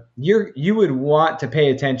employer, you would want to pay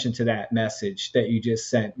attention to that message that you just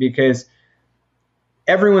sent, because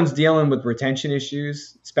everyone's dealing with retention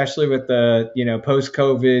issues, especially with the,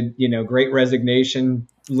 post-COVID, great resignation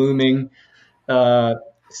looming,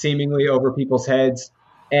 seemingly over people's heads.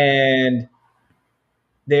 And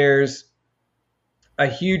there's a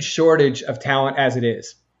huge shortage of talent as it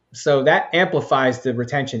is. So that amplifies the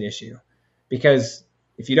retention issue, because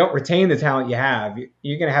if you don't retain the talent you have,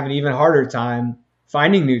 you're going to have an even harder time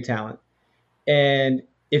finding new talent. And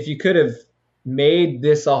if you could have made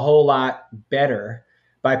this a whole lot better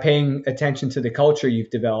by paying attention to the culture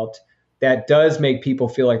you've developed, that does make people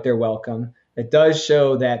feel like they're welcome, that does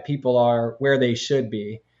show that people are where they should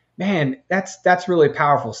be, man, that's really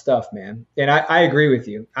powerful stuff, man. And I agree with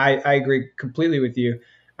you. I agree completely with you.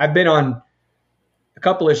 I've been on a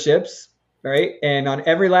couple of ships, right? And on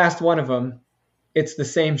every last one of them, it's the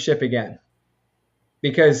same ship again,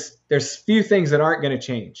 because there's few things that aren't going to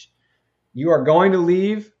change. You are going to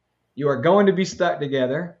leave. You are going to be stuck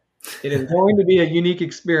together. It is going to be a unique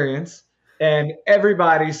experience, and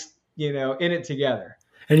everybody's, in it together.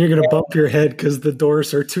 And you're going to bump your head because the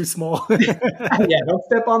doors are too small. Yeah, don't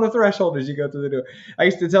step on the threshold as you go through the door. I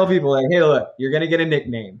used to tell people, like, hey, look, you're going to get a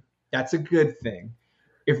nickname. That's a good thing.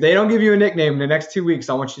 If they don't give you a nickname in the next 2 weeks,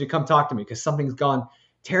 I want you to come talk to me, because something's gone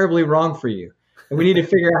terribly wrong for you. And we need to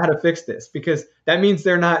figure out how to fix this, because that means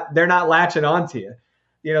they're not latching onto you.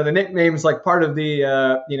 The nickname's like part of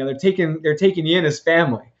the, they're taking you in as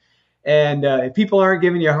family. And if people aren't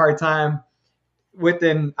giving you a hard time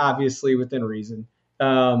within reason,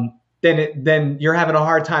 then you're having a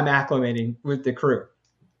hard time acclimating with the crew.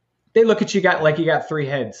 They look at you like you got three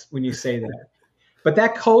heads when you say that. But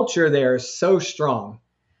that culture there is so strong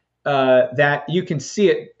that you can see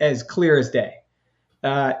it as clear as day.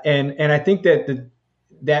 And I think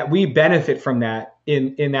that we benefit from that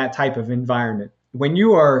in that type of environment. When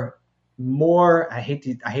you are more, I hate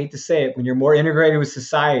to say it, when you're more integrated with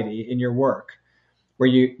society in your work, where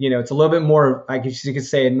it's a little bit more, I guess you could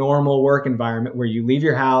say, a normal work environment, where you leave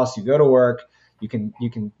your house, you go to work, you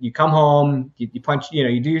come home, you punch,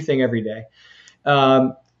 you do your thing every day.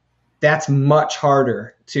 That's much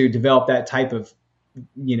harder to develop that type of,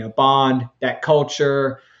 bond, that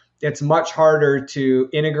culture. It's much harder to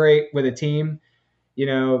integrate with a team.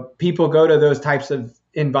 People go to those types of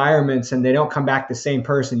environments and they don't come back the same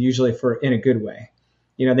person, usually in a good way.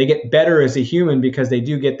 They get better as a human because they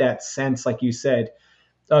do get that sense, like you said,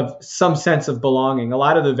 of some sense of belonging. A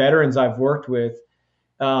lot of the veterans I've worked with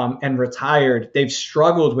and retired, they've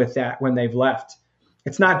struggled with that when they've left.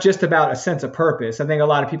 It's not just about a sense of purpose. I think a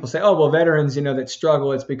lot of people say, oh, well, veterans, that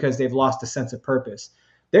struggle, it's because they've lost a sense of purpose.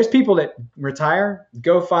 There's people that retire,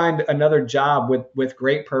 go find another job with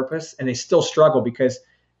great purpose, and they still struggle because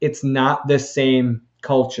it's not the same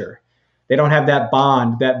culture. They don't have that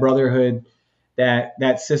bond, that brotherhood,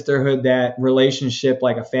 that sisterhood, that relationship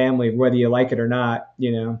like a family, whether you like it or not,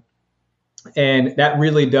 and that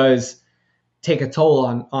really does take a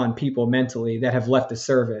toll on people mentally that have left the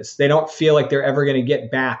service. They don't feel like they're ever going to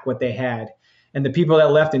get back what they had. And the people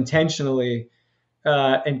that left intentionally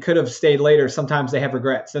and could have stayed later, sometimes they have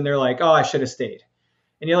regrets and they're like, oh, I should have stayed.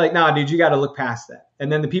 And you're like, nah, dude, you got to look past that.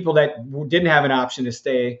 And then the people that didn't have an option to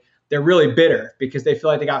stay, they're really bitter because they feel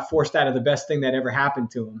like they got forced out of the best thing that ever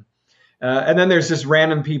happened to them. And then there's just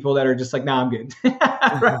random people that are just like, nah, I'm good.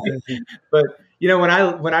 Right? But, when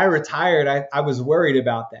I retired, I was worried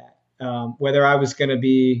about that, whether I was going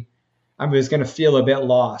to feel a bit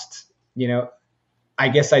lost. I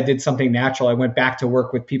guess I did something natural. I went back to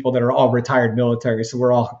work with people that are all retired military. So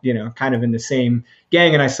we're all, kind of in the same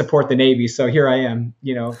gang, and I support the Navy. So here I am,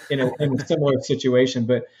 in a similar situation.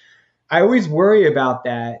 But I always worry about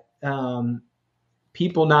that.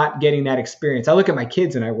 people not getting that experience. I look at my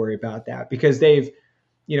kids and I worry about that because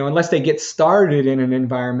unless they get started in an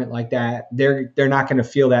environment like that, they're not going to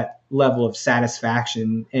feel that level of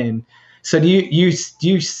satisfaction. And so do you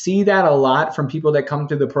see that a lot from people that come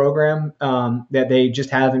to the program, that they just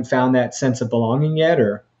haven't found that sense of belonging yet?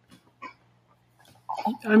 Or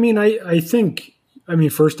I think,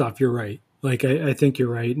 first off, you're right. Like, I think you're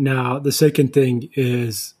right. Now, the second thing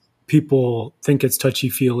is people think it's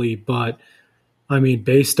touchy-feely, but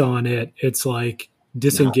based on it, it's like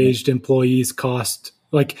disengaged employees cost,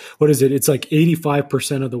 like, what is it? It's like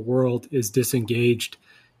 85% of the world is disengaged,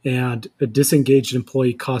 and a disengaged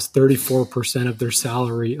employee costs 34% of their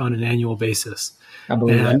salary on an annual basis. I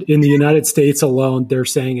believe and that. In the United States alone, they're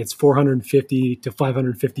saying it's $450 to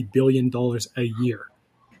 $550 billion a year.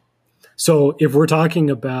 So if we're talking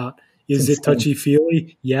about, is it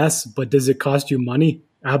touchy-feely? Yes. But does it cost you money?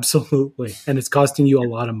 Absolutely. And it's costing you a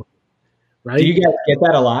lot of money, right? Do you guys get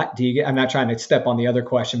that a lot? I'm not trying to step on the other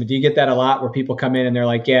question, but do you get that a lot where people come in and they're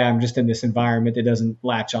like, yeah, I'm just in this environment that doesn't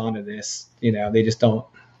latch onto this. They just don't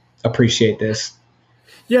appreciate this.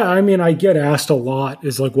 Yeah. I get asked a lot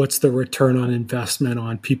is like, what's the return on investment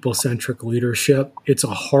on people-centric leadership? It's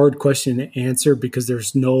a hard question to answer because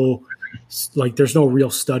there's no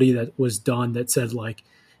real study that was done that said like,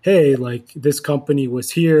 hey, like this company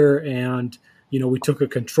was here and, we took a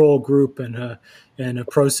control group and a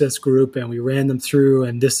process group and we ran them through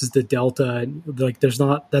and this is the delta. And like, that's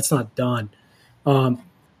not done.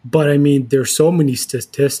 But there's so many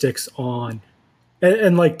statistics on,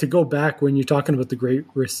 and like to go back when you're talking about the great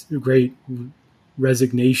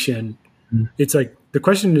resignation, it's like, the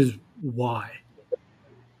question is why?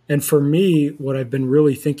 And for me, what I've been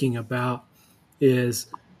really thinking about is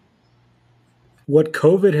what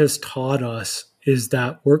COVID has taught us is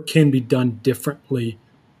that work can be done differently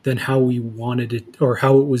than how we wanted it or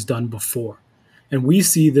how it was done before. And we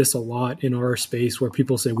see this a lot in our space where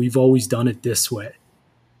people say, we've always done it this way.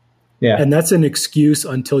 Yeah. And that's an excuse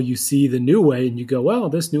until you see the new way and you go, well,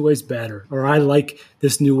 this new way is better, or I like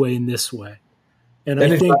this new way in this way. And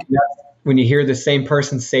I think when you hear the same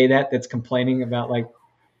person say that's complaining about, like,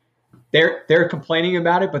 they're complaining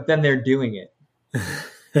about it, but then they're doing it.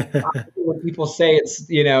 When people say it's,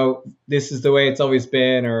 this is the way it's always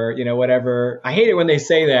been, or, whatever. I hate it when they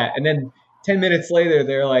say that. And then 10 minutes later,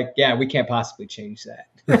 they're like, yeah, we can't possibly change that.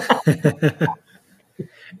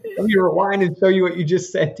 Let me rewind and show you what you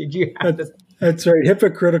just said. Did you have this? That's right.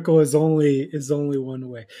 Hypocritical is only one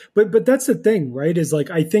way. But that's the thing, right? Is like,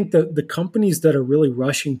 I think that the companies that are really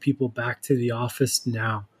rushing people back to the office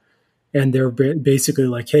now, and they're basically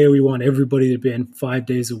like, hey, we want everybody to be in 5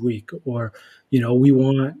 days a week, or, we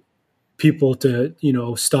want people to,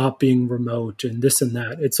 stop being remote and this and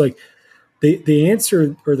that. It's like the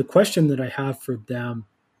answer or the question that I have for them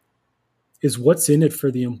is, what's in it for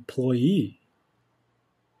the employee?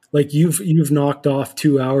 Like you've knocked off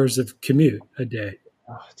 2 hours of commute a day.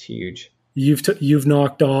 Oh, it's huge. You've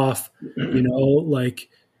knocked off, like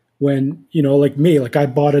when, like me, like I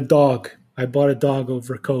bought a dog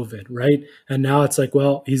over COVID, right? And now it's like,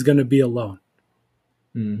 well, he's going to be alone.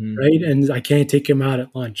 Mm-hmm. Right. And I can't take him out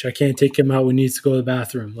at lunch. I can't take him out when he needs to go to the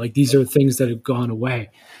bathroom. Like, these are things that have gone away.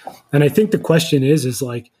 And I think the question is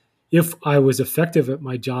like, if I was effective at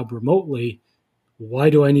my job remotely, why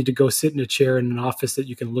do I need to go sit in a chair in an office that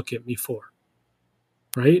you can look at me for?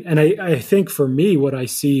 Right. And I think for me, what I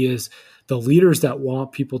see is the leaders that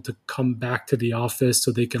want people to come back to the office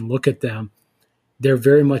so they can look at them, they're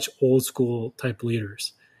very much old school type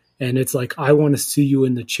leaders. And it's like, I want to see you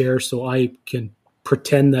in the chair so I can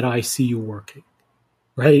pretend that I see you working.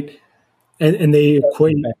 Right. And they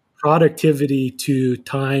equate productivity to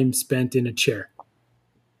time spent in a chair.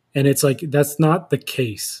 And it's like, that's not the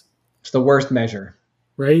case. It's the worst measure.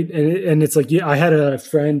 Right. And it's like, yeah, I had a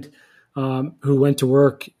friend who went to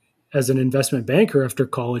work as an investment banker after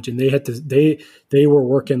college, and they were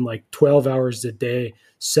working like 12 hours a day,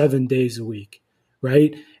 7 days a week.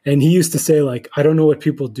 Right. And he used to say, like, I don't know what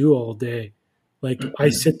people do all day. Like, I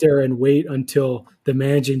sit there and wait until the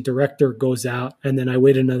managing director goes out, and then I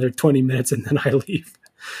wait another 20 minutes and then I leave.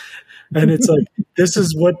 And it's like, this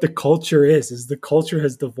is what the culture is the culture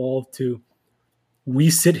has devolved to, we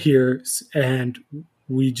sit here and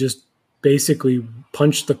we just basically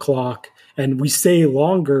punch the clock and we stay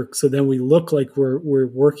longer. So then we look like we're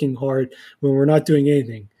working hard when we're not doing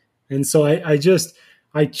anything. And so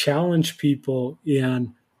I challenge people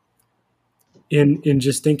in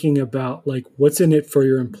just thinking about, like, what's in it for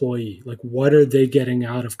your employee? Like, what are they getting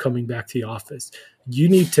out of coming back to the office? You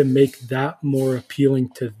need to make that more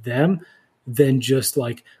appealing to them than just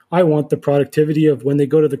like, I want the productivity of when they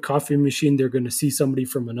go to the coffee machine, they're going to see somebody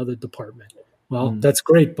from another department. Well, that's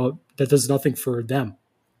great, but that does nothing for them.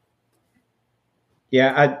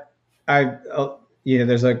 Yeah,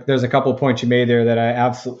 there's a couple of points you made there that I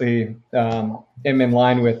absolutely am in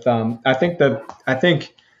line with. I think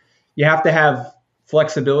you have to have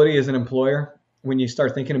flexibility as an employer when you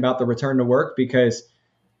start thinking about the return to work, because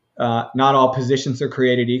not all positions are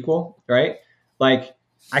created equal, right? Like,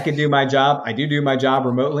 I could do my job. I do my job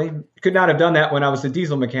remotely. Could not have done that when I was a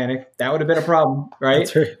diesel mechanic. That would have been a problem, right?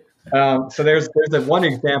 That's right. So there's one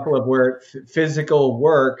example of where physical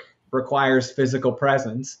work requires physical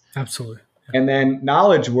presence. Absolutely. Yeah. And then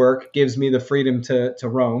knowledge work gives me the freedom to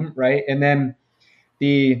roam, right? And then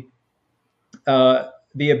the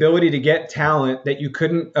ability to get talent that you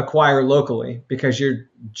couldn't acquire locally because you're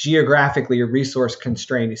geographically, your resource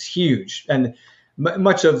constraint is huge. And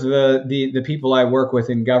much of the people I work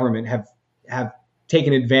with in government have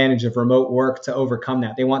taken advantage of remote work to overcome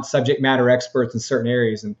that. They want subject matter experts in certain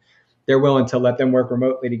areas, and they're willing to let them work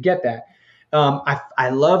remotely to get that. I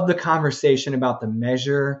love the conversation about the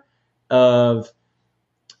measure of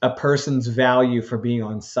a person's value for being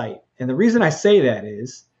on site. And the reason I say that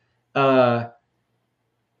is,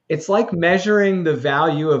 it's like measuring the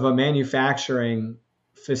value of a manufacturing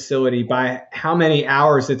facility by how many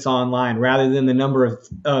hours it's online rather than the number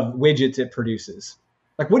of widgets it produces.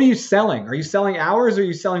 Like, what are you selling? Are you selling hours or are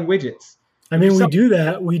you selling widgets? I mean, we do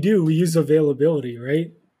that. We use availability,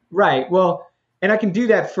 right? Right. Well, and I can do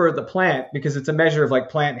that for the plant because it's a measure of like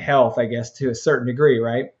plant health, I guess, to a certain degree,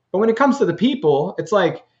 right? But when it comes to the people, it's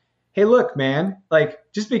like, hey, look, man, like,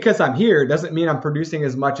 just because I'm here doesn't mean I'm producing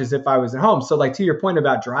as much as if I was at home. So, like, to your point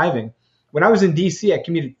about driving, when I was in DC, I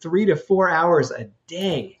commuted 3 to 4 hours a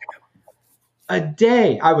day.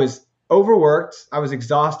 I was overworked. I was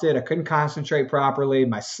exhausted. I couldn't concentrate properly.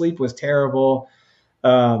 My sleep was terrible.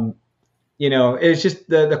 It was just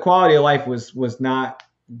the quality of life was not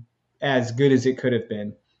as good as it could have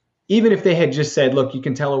been. Even if they had just said, look, you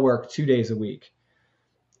can telework 2 days a week,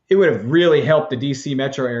 it would have really helped the DC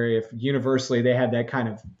metro area if universally they had that kind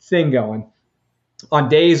of thing going. On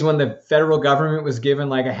days when the federal government was given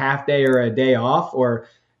like a half day or a day off, or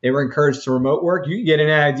they were encouraged to remote work, you could get in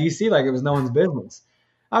and out of DC like it was no one's business.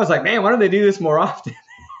 I was like, man, why don't they do this more often?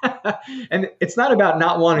 And it's not about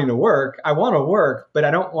not wanting to work. I want to work, but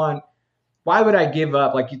why would I give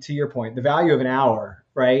up, like, to your point, the value of an hour,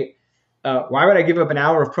 right? Why would I give up an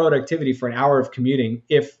hour of productivity for an hour of commuting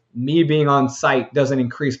if me being on site doesn't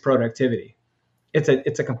increase productivity? It's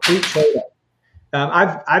a complete trade-off.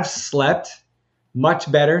 I've slept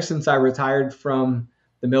much better since I retired from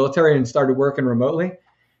the military and started working remotely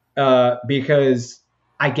because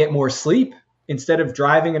I get more sleep. Instead of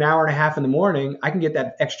driving an hour and a half in the morning, I can get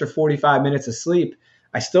that extra 45 minutes of sleep.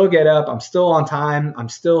 I still get up. I'm still on time. I'm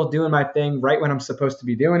still doing my thing right when I'm supposed to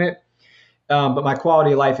be doing it. But my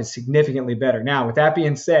quality of life is significantly better. Now, with that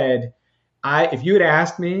being said, if you had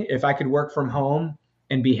asked me if I could work from home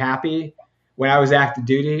and be happy when I was active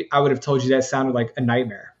duty, I would have told you that sounded like a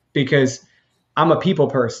nightmare because I'm a people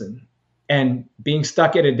person, and being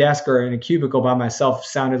stuck at a desk or in a cubicle by myself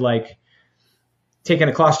sounded like taking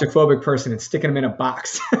a claustrophobic person and sticking them in a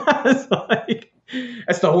box. It's like,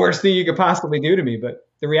 that's the worst thing you could possibly do to me. But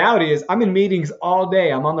the reality is I'm in meetings all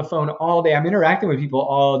day. I'm on the phone all day. I'm interacting with people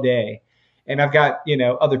all day. And I've got,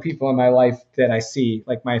 other people in my life that I see,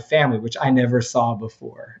 like my family, which I never saw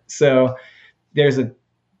before. So there's a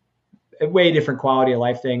way different quality of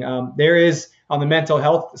life thing. There is, on the mental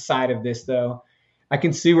health side of this, though, I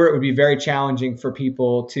can see where it would be very challenging for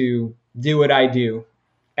people to do what I do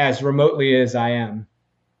as remotely as I am,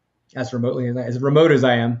 as remote as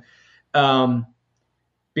I am,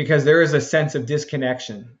 because there is a sense of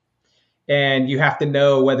disconnection. And you have to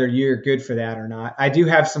know whether you're good for that or not. I do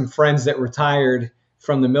have some friends that retired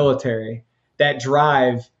from the military that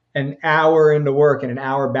drive an hour into work and an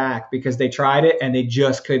hour back because they tried it and they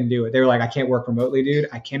just couldn't do it. They were like, I can't work remotely, dude.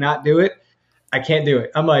 I cannot do it. I can't do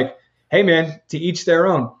it. I'm like, hey, man, to each their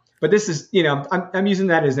own. But this is, I'm using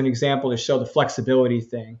that as an example to show the flexibility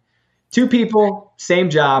thing. 2 people, same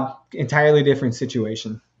job, entirely different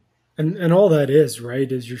situation. And all that is, right,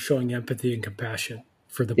 is you're showing empathy and compassion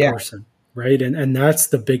for the person. Right. And that's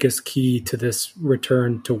the biggest key to this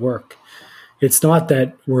return to work. It's not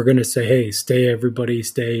that we're going to say, hey, everybody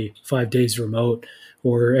stay 5 days remote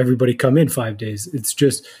or everybody come in 5 days. It's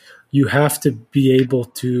just you have to be able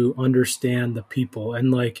to understand the people.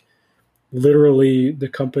 And like literally the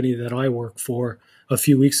company that I work for a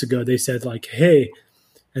few weeks ago, they said like, hey,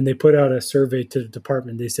 and they put out a survey to the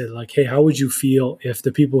department. They said like, hey, how would you feel if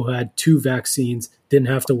the people who had 2 vaccines didn't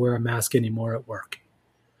have to wear a mask anymore at work?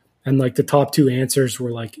 And like the top 2 answers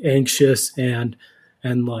were like anxious and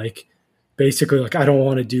like basically like, I don't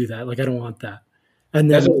want to do that. Like, I don't want that. And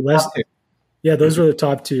then Those are the top two. yeah, those were the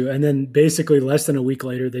top two. And then basically less than a week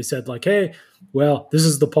later, they said like, hey, well, this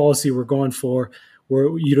is the policy we're going for. Where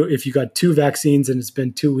if you got 2 vaccines and it's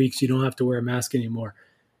been 2 weeks, you don't have to wear a mask anymore.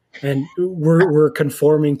 And we're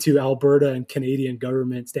conforming to Alberta and Canadian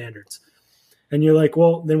government standards. And you're like,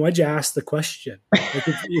 well, then why'd you ask the question? Like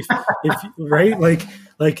if right,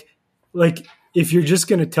 like if you're just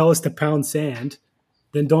going to tell us to pound sand,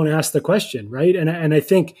 then don't ask the question, right? And I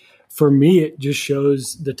think for me, it just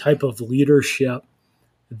shows the type of leadership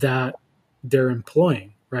that they're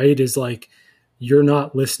employing, right? Is like, you're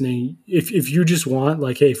not listening. If you just want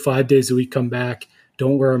like, hey, 5 days a week, come back,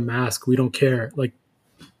 don't wear a mask, we don't care. Like,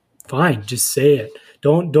 fine, just say it.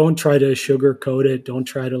 Don't try to sugarcoat it. Don't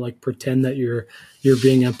try to like pretend that you're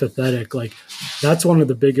being empathetic. Like, that's one of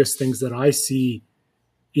the biggest things that I see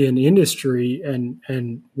in industry,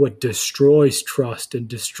 and what destroys trust and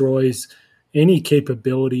destroys any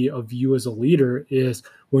capability of you as a leader is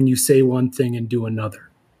when you say one thing and do another.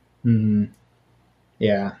 Mm-hmm.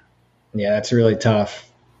 Yeah, that's really tough.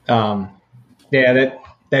 That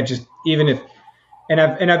just, even if, and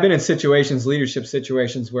I've been in situations, leadership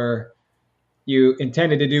situations, where you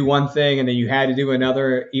intended to do one thing and then you had to do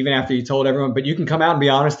another, even after you told everyone. But you can come out and be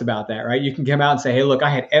honest about that, right? You can come out and say, hey, look, I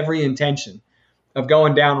had every intention of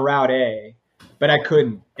going down route A, but I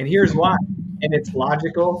couldn't, and here's why. And it's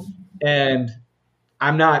logical, and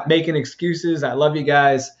I'm not making excuses. I love you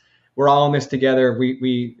guys. We're all in this together.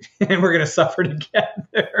 We and we're going to suffer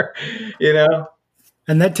together, you know?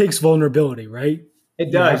 And that takes vulnerability, right?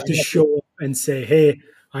 It does. You have to show up and say, hey,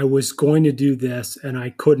 I was going to do this and I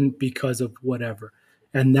couldn't because of whatever.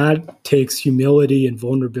 And that takes humility and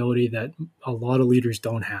vulnerability that a lot of leaders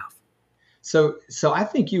don't have. So I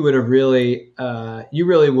think you would have really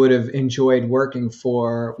would have enjoyed working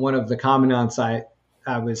for one of the commandants.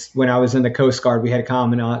 When I was in the Coast Guard, we had a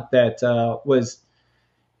commandant that was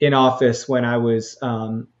in office when I was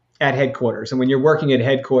at headquarters. And when you're working at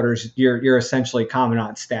headquarters, you're essentially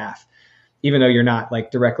commandant staff, even though you're not like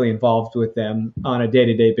directly involved with them on a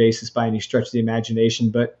day-to-day basis by any stretch of the imagination.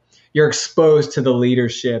 But you're exposed to the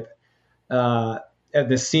leadership, the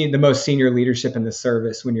most senior leadership in the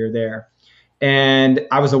service when you're there. And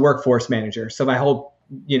I was a workforce manager. So my whole,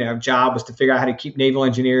 job was to figure out how to keep naval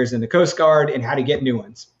engineers in the Coast Guard and how to get new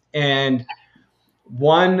ones. And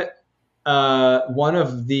one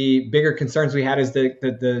of the bigger concerns we had is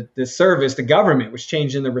the service, the government was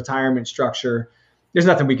changing the retirement structure. There's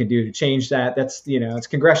nothing we can do to change that. That's, it's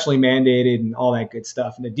congressionally mandated and all that good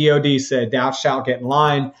stuff. And the DOD said, thou shalt get in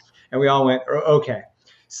line. And we all went, okay.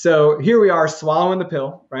 So here we are swallowing the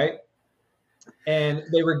pill, right? And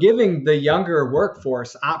they were giving the younger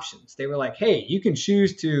workforce options. They were like, hey, you can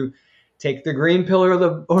choose to take the green pill or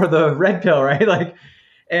the red pill, right? Like,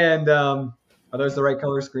 and are those the right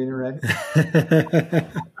colors, green and red?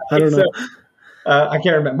 I don't know. I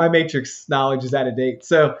can't remember. My Matrix knowledge is out of date.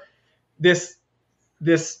 So this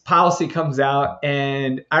policy comes out,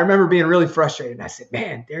 and I remember being really frustrated. And I said,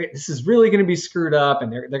 man, this is really going to be screwed up,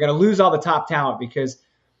 and they're going to lose all the top talent, because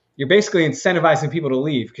you're basically incentivizing people to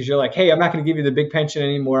leave, because you're like, hey, I'm not going to give you the big pension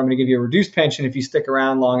anymore. I'm going to give you a reduced pension if you stick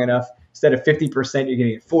around long enough. Instead of 50%, you're going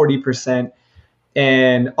to get 40%.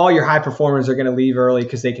 And all your high performers are going to leave early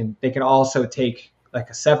because they can also take like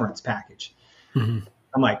a severance package. Mm-hmm.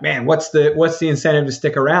 I'm like, man, what's the incentive to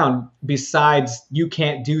stick around besides you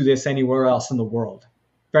can't do this anywhere else in the world,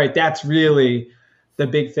 right? That's really the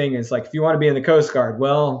big thing, is like, if you want to be in the Coast Guard,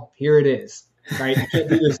 well, here it is, right? You can't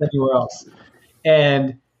do this anywhere else.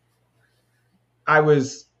 And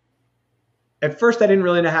at first I didn't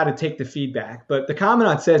really know how to take the feedback, but the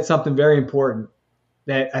commandant said something very important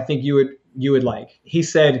that I think you would like. He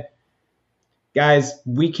said, guys,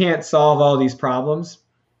 we can't solve all these problems,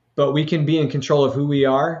 but we can be in control of who we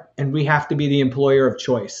are, and we have to be the employer of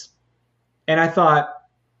choice. And I thought,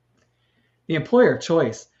 the employer of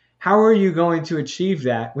choice, how are you going to achieve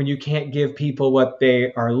that when you can't give people what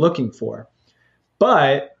they are looking for?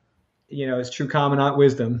 But, it's true commandant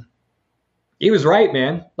wisdom. He was right,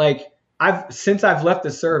 man. Like, since I've left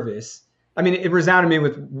the service, I mean, it resounded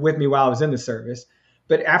with me while I was in the service.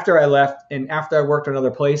 But after I left, and after I worked on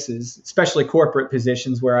other places, especially corporate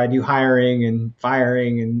positions where I do hiring and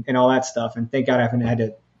firing and all that stuff, and thank God I haven't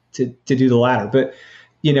had to do the latter. But,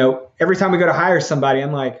 every time we go to hire somebody,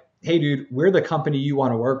 I'm like, hey, dude, we're the company you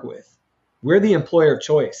want to work with. We're the employer of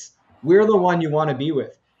choice. We're the one you want to be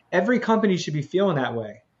with. Every company should be feeling that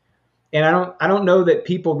way. And I don't know that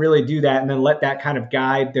people really do that and then let that kind of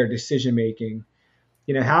guide their decision making.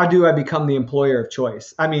 How do I become the employer of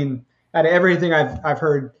choice? I mean, out of everything I've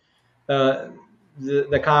heard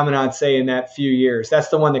the commandant say in that few years. That's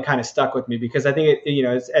the one that kind of stuck with me because I think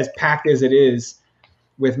as packed as it is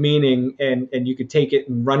with meaning, and you could take it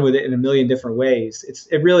and run with it in a million different ways.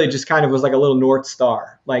 It really just kind of was like a little North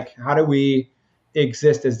Star. Like, how do we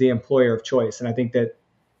exist as the employer of choice? And I think that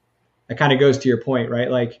kind of goes to your point,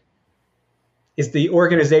 right? Like, is the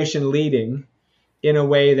organization leading in a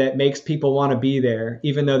way that makes people want to be there,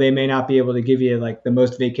 even though they may not be able to give you like the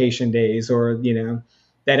most vacation days or,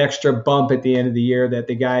 that extra bump at the end of the year that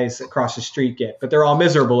the guys across the street get, but they're all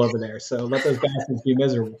miserable over there. So let those bastards be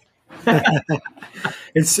miserable. I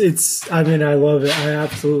mean, I love it. I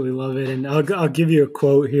absolutely love it. And I'll give you a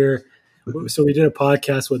quote here. So we did a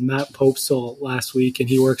podcast with Matt Popesel last week, and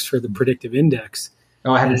he works for the Predictive Index.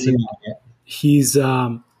 Oh, I haven't seen that yet.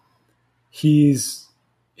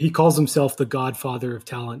 He calls himself the godfather of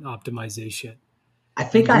talent optimization. I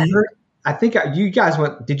think you guys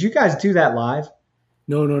did you guys do that live?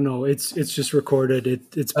 No. It's just recorded.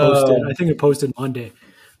 It's posted. I think it posted Monday.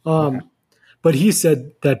 But he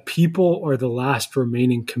said that people are the last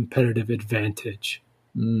remaining competitive advantage.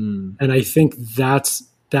 And I think that's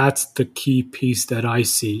the key piece that I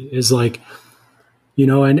see is like,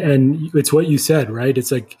 and it's what you said, right?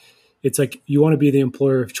 It's like you want to be the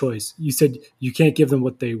employer of choice. You said you can't give them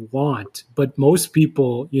what they want, but most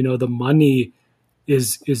people, the money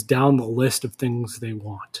is down the list of things they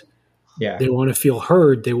want. Yeah. They want to feel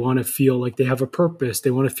heard. They want to feel like they have a purpose.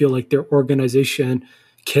 They want to feel like their organization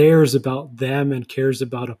cares about them and cares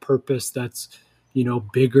about a purpose that's,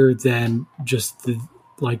 bigger than just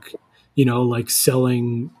like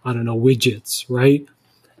selling, I don't know, widgets, right?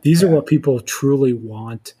 These are what people truly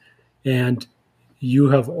want. And you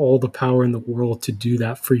have all the power in the world to do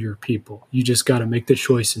that for your people. You just got to make the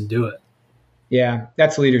choice and do it. Yeah,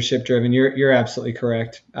 that's leadership driven. You're absolutely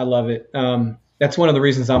correct. I love it. That's one of the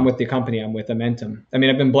reasons I'm with the company I'm with, Amentum. I mean,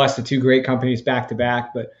 I've been blessed with two great companies back to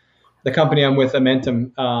back, but the company I'm with,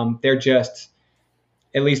 Amentum, they're just,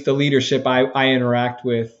 at least the leadership I interact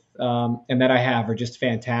with and that I have are just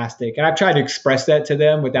fantastic. And I've tried to express that to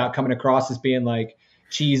them without coming across as being like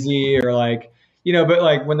cheesy or like, but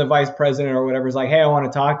like when the vice president or whatever is like, hey, I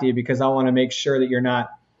want to talk to you because I want to make sure that you're not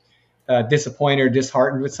disappointed or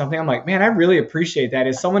disheartened with something. I'm like, man, I really appreciate that.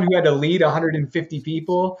 As someone who had to lead 150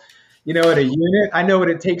 people, at a unit, I know what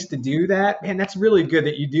it takes to do that. Man, that's really good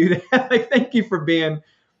that you do that. Like, thank you for being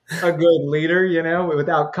a good leader,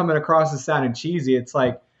 without coming across as sounding cheesy. It's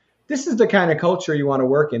like, this is the kind of culture you want to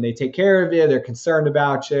work in. They take care of you. They're concerned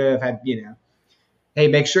about you. I've had, hey,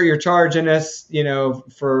 make sure you're charging us,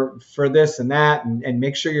 for this and that, and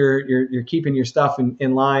make sure you're keeping your stuff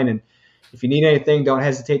in line. And if you need anything, don't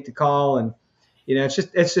hesitate to call. And,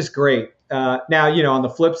 it's just great. Now, on the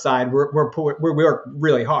flip side, we work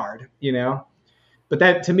really hard, but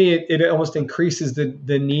that to me, it almost increases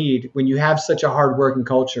the need when you have such a hard-working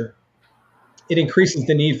culture. It increases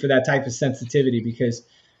the need for that type of sensitivity because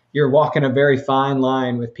you're walking a very fine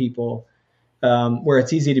line with people where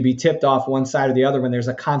it's easy to be tipped off one side or the other when there's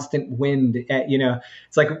a constant wind.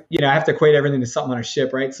 It's like, I have to equate everything to something on a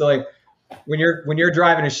ship, right? So like when you're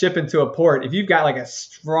driving a ship into a port, if you've got like a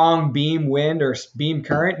strong beam wind or beam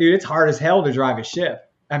current, dude, it's hard as hell to drive a ship.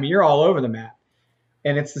 I mean, you're all over the map.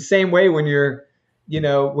 And it's the same way when you're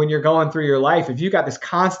going through your life. If you've got this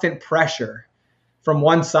constant pressure from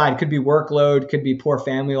one side, could be workload, could be poor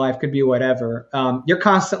family life, could be whatever. You're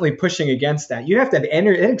constantly pushing against that. You have to have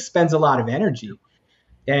energy. It expends a lot of energy,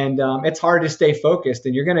 and it's hard to stay focused.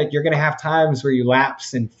 And you're gonna have times where you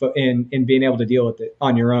lapse in being able to deal with it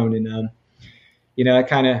on your own. And it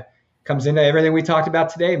kind of comes into everything we talked about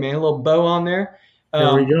today, man. A little bow on there.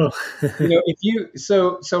 There we go.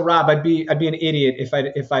 So Rob, I'd be an idiot if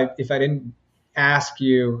I didn't ask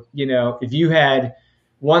you, if you had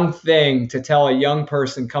one thing to tell a young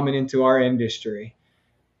person coming into our industry,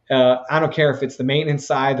 I don't care if it's the maintenance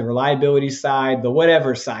side, the reliability side, the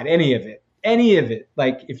whatever side, any of it.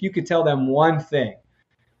 Like if you could tell them one thing,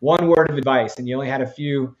 one word of advice, and you only had a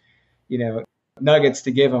few, nuggets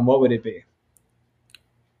to give them, what would it be?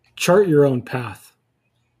 Chart your own path.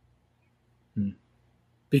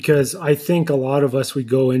 Because I think a lot of us, we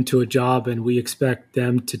go into a job and we expect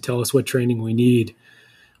them to tell us what training we need.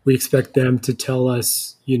 We expect them to tell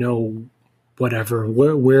us, whatever,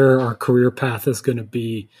 where our career path is going to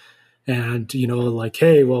be. And, like,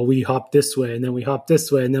 hey, well, we hop this way and then we hop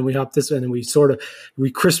this way and then we hop this way. And then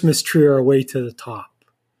we Christmas tree our way to the top.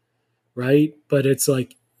 Right. But it's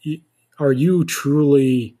like, are you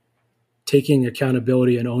truly taking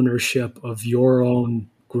accountability and ownership of your own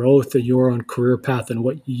growth and your own career path and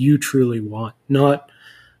what you truly want? Not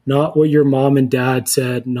what your mom and dad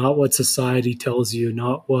said, not what society tells you,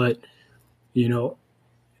 not what,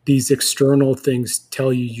 these external things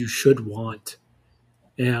tell you you should want.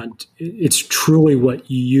 And it's truly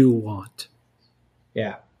what you want.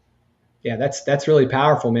 Yeah. Yeah, that's really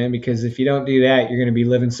powerful, man, because if you don't do that, you're going to be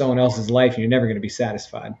living someone else's life and you're never going to be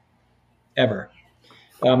satisfied, ever.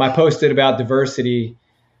 I posted about diversity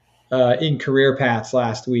in career paths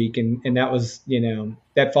last week, and that was,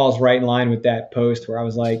 that falls right in line with that post where I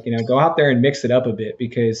was like, go out there and mix it up a bit,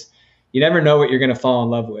 because you never know what you're going to fall in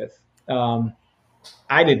love with.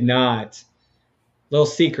 I did not, little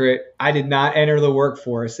secret, I did not enter the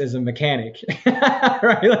workforce as a mechanic,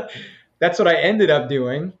 right? That's what I ended up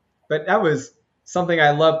doing. But that was something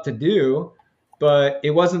I loved to do, but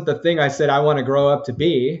it wasn't the thing I said I want to grow up to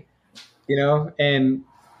be, and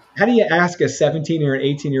how do you ask a 17 or an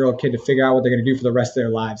 18-year-old kid to figure out what they're going to do for the rest of their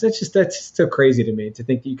lives? That's just so crazy to me, to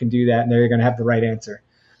think that you can do that and they're going to have the right answer.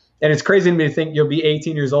 And it's crazy to me to think you'll be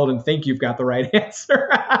 18 years old and think you've got the right answer.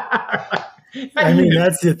 I mean,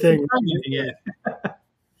 that's the thing.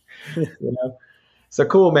 So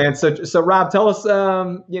cool, man. So Rob, tell us,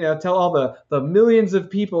 tell all the millions of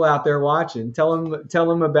people out there watching, tell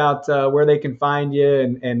them about where they can find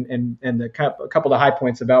you and a couple of high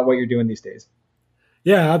points about what you're doing these days.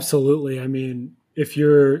 Yeah, absolutely. I mean, if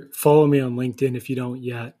you're following me on LinkedIn, if you don't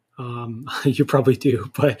yet, you probably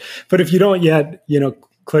do, but if you don't yet,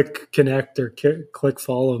 click connect or click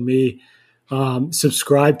follow me,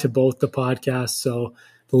 subscribe to both the podcasts. So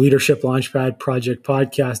the Leadership Launchpad Project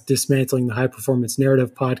podcast, Dismantling the High Performance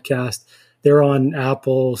Narrative podcast. They're on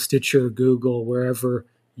Apple, Stitcher, Google, wherever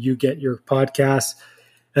you get your podcasts.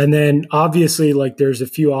 And then obviously, there's a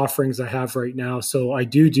few offerings I have right now. So I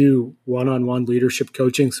do one-on-one leadership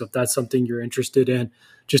coaching. So if that's something you're interested in,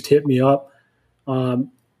 just hit me up.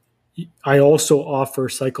 I also offer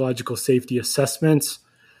psychological safety assessments.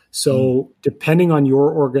 So depending on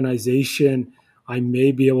your organization, I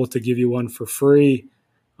may be able to give you one for free.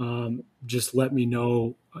 Just let me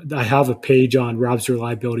know. I have a page on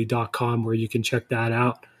robsreliability.com where you can check that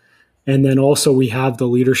out. And then also we have the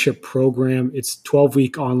leadership program. It's a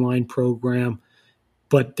 12-week online program,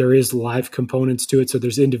 but there is live components to it. So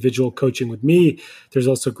there's individual coaching with me. There's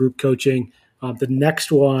also group coaching. The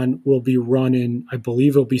next one will be running, I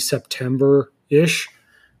believe it'll be September-ish.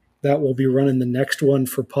 That will be running the next one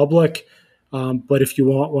for public. But if you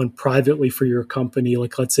want one privately for your company,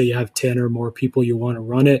 let's say you have 10 or more people you want to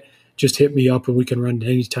run it, just hit me up and we can run it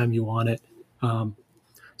anytime you want it.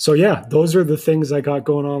 So yeah, those are the things I got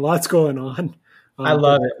going on. Lots going on. I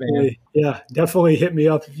love it, man. Yeah, definitely hit me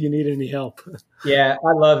up if you need any help. Yeah,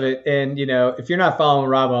 I love it. And if you're not following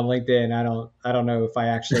Rob on LinkedIn, I don't know if I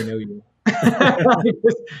actually know you.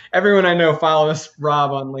 Everyone I know follows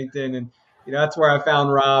Rob on LinkedIn, and that's where I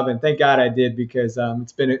found Rob, and thank God I did, because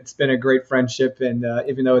it's been a great friendship. And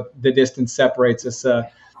even though the distance separates us,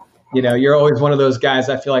 you're always one of those guys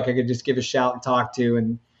I feel like I could just give a shout and talk to.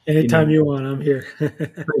 And anytime you want, I'm here.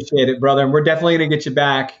 Appreciate it, brother. And we're definitely going to get you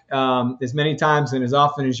back as many times and as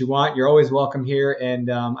often as you want. You're always welcome here. And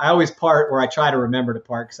I always part, or I try to remember to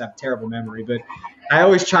part, because I have terrible memory, but I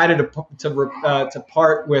always try to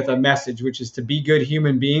part with a message, which is to be good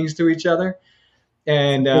human beings to each other.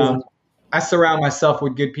 And I surround myself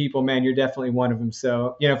with good people, man. You're definitely one of them.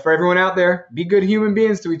 So, for everyone out there, be good human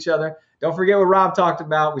beings to each other. Don't forget what Rob talked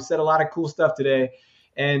about. We said a lot of cool stuff today.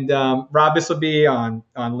 And Rob, this will be on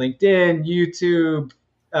LinkedIn, YouTube,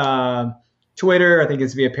 Twitter. I think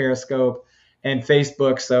it's via Periscope, and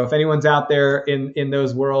Facebook. So if anyone's out there in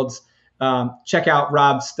those worlds, check out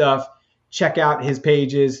Rob's stuff. Check out his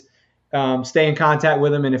pages. Stay in contact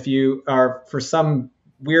with him. And if you are, for some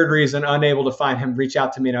weird reason, unable to find him, reach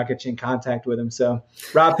out to me and I'll get you in contact with him. So,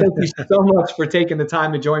 Rob, thank you so much for taking the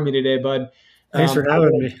time to join me today, bud. Thanks for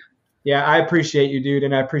having me. Yeah, I appreciate you, dude,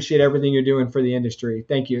 and I appreciate everything you're doing for the industry.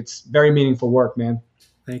 Thank you. It's very meaningful work, man.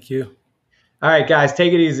 Thank you. All right, guys,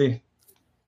 take it easy.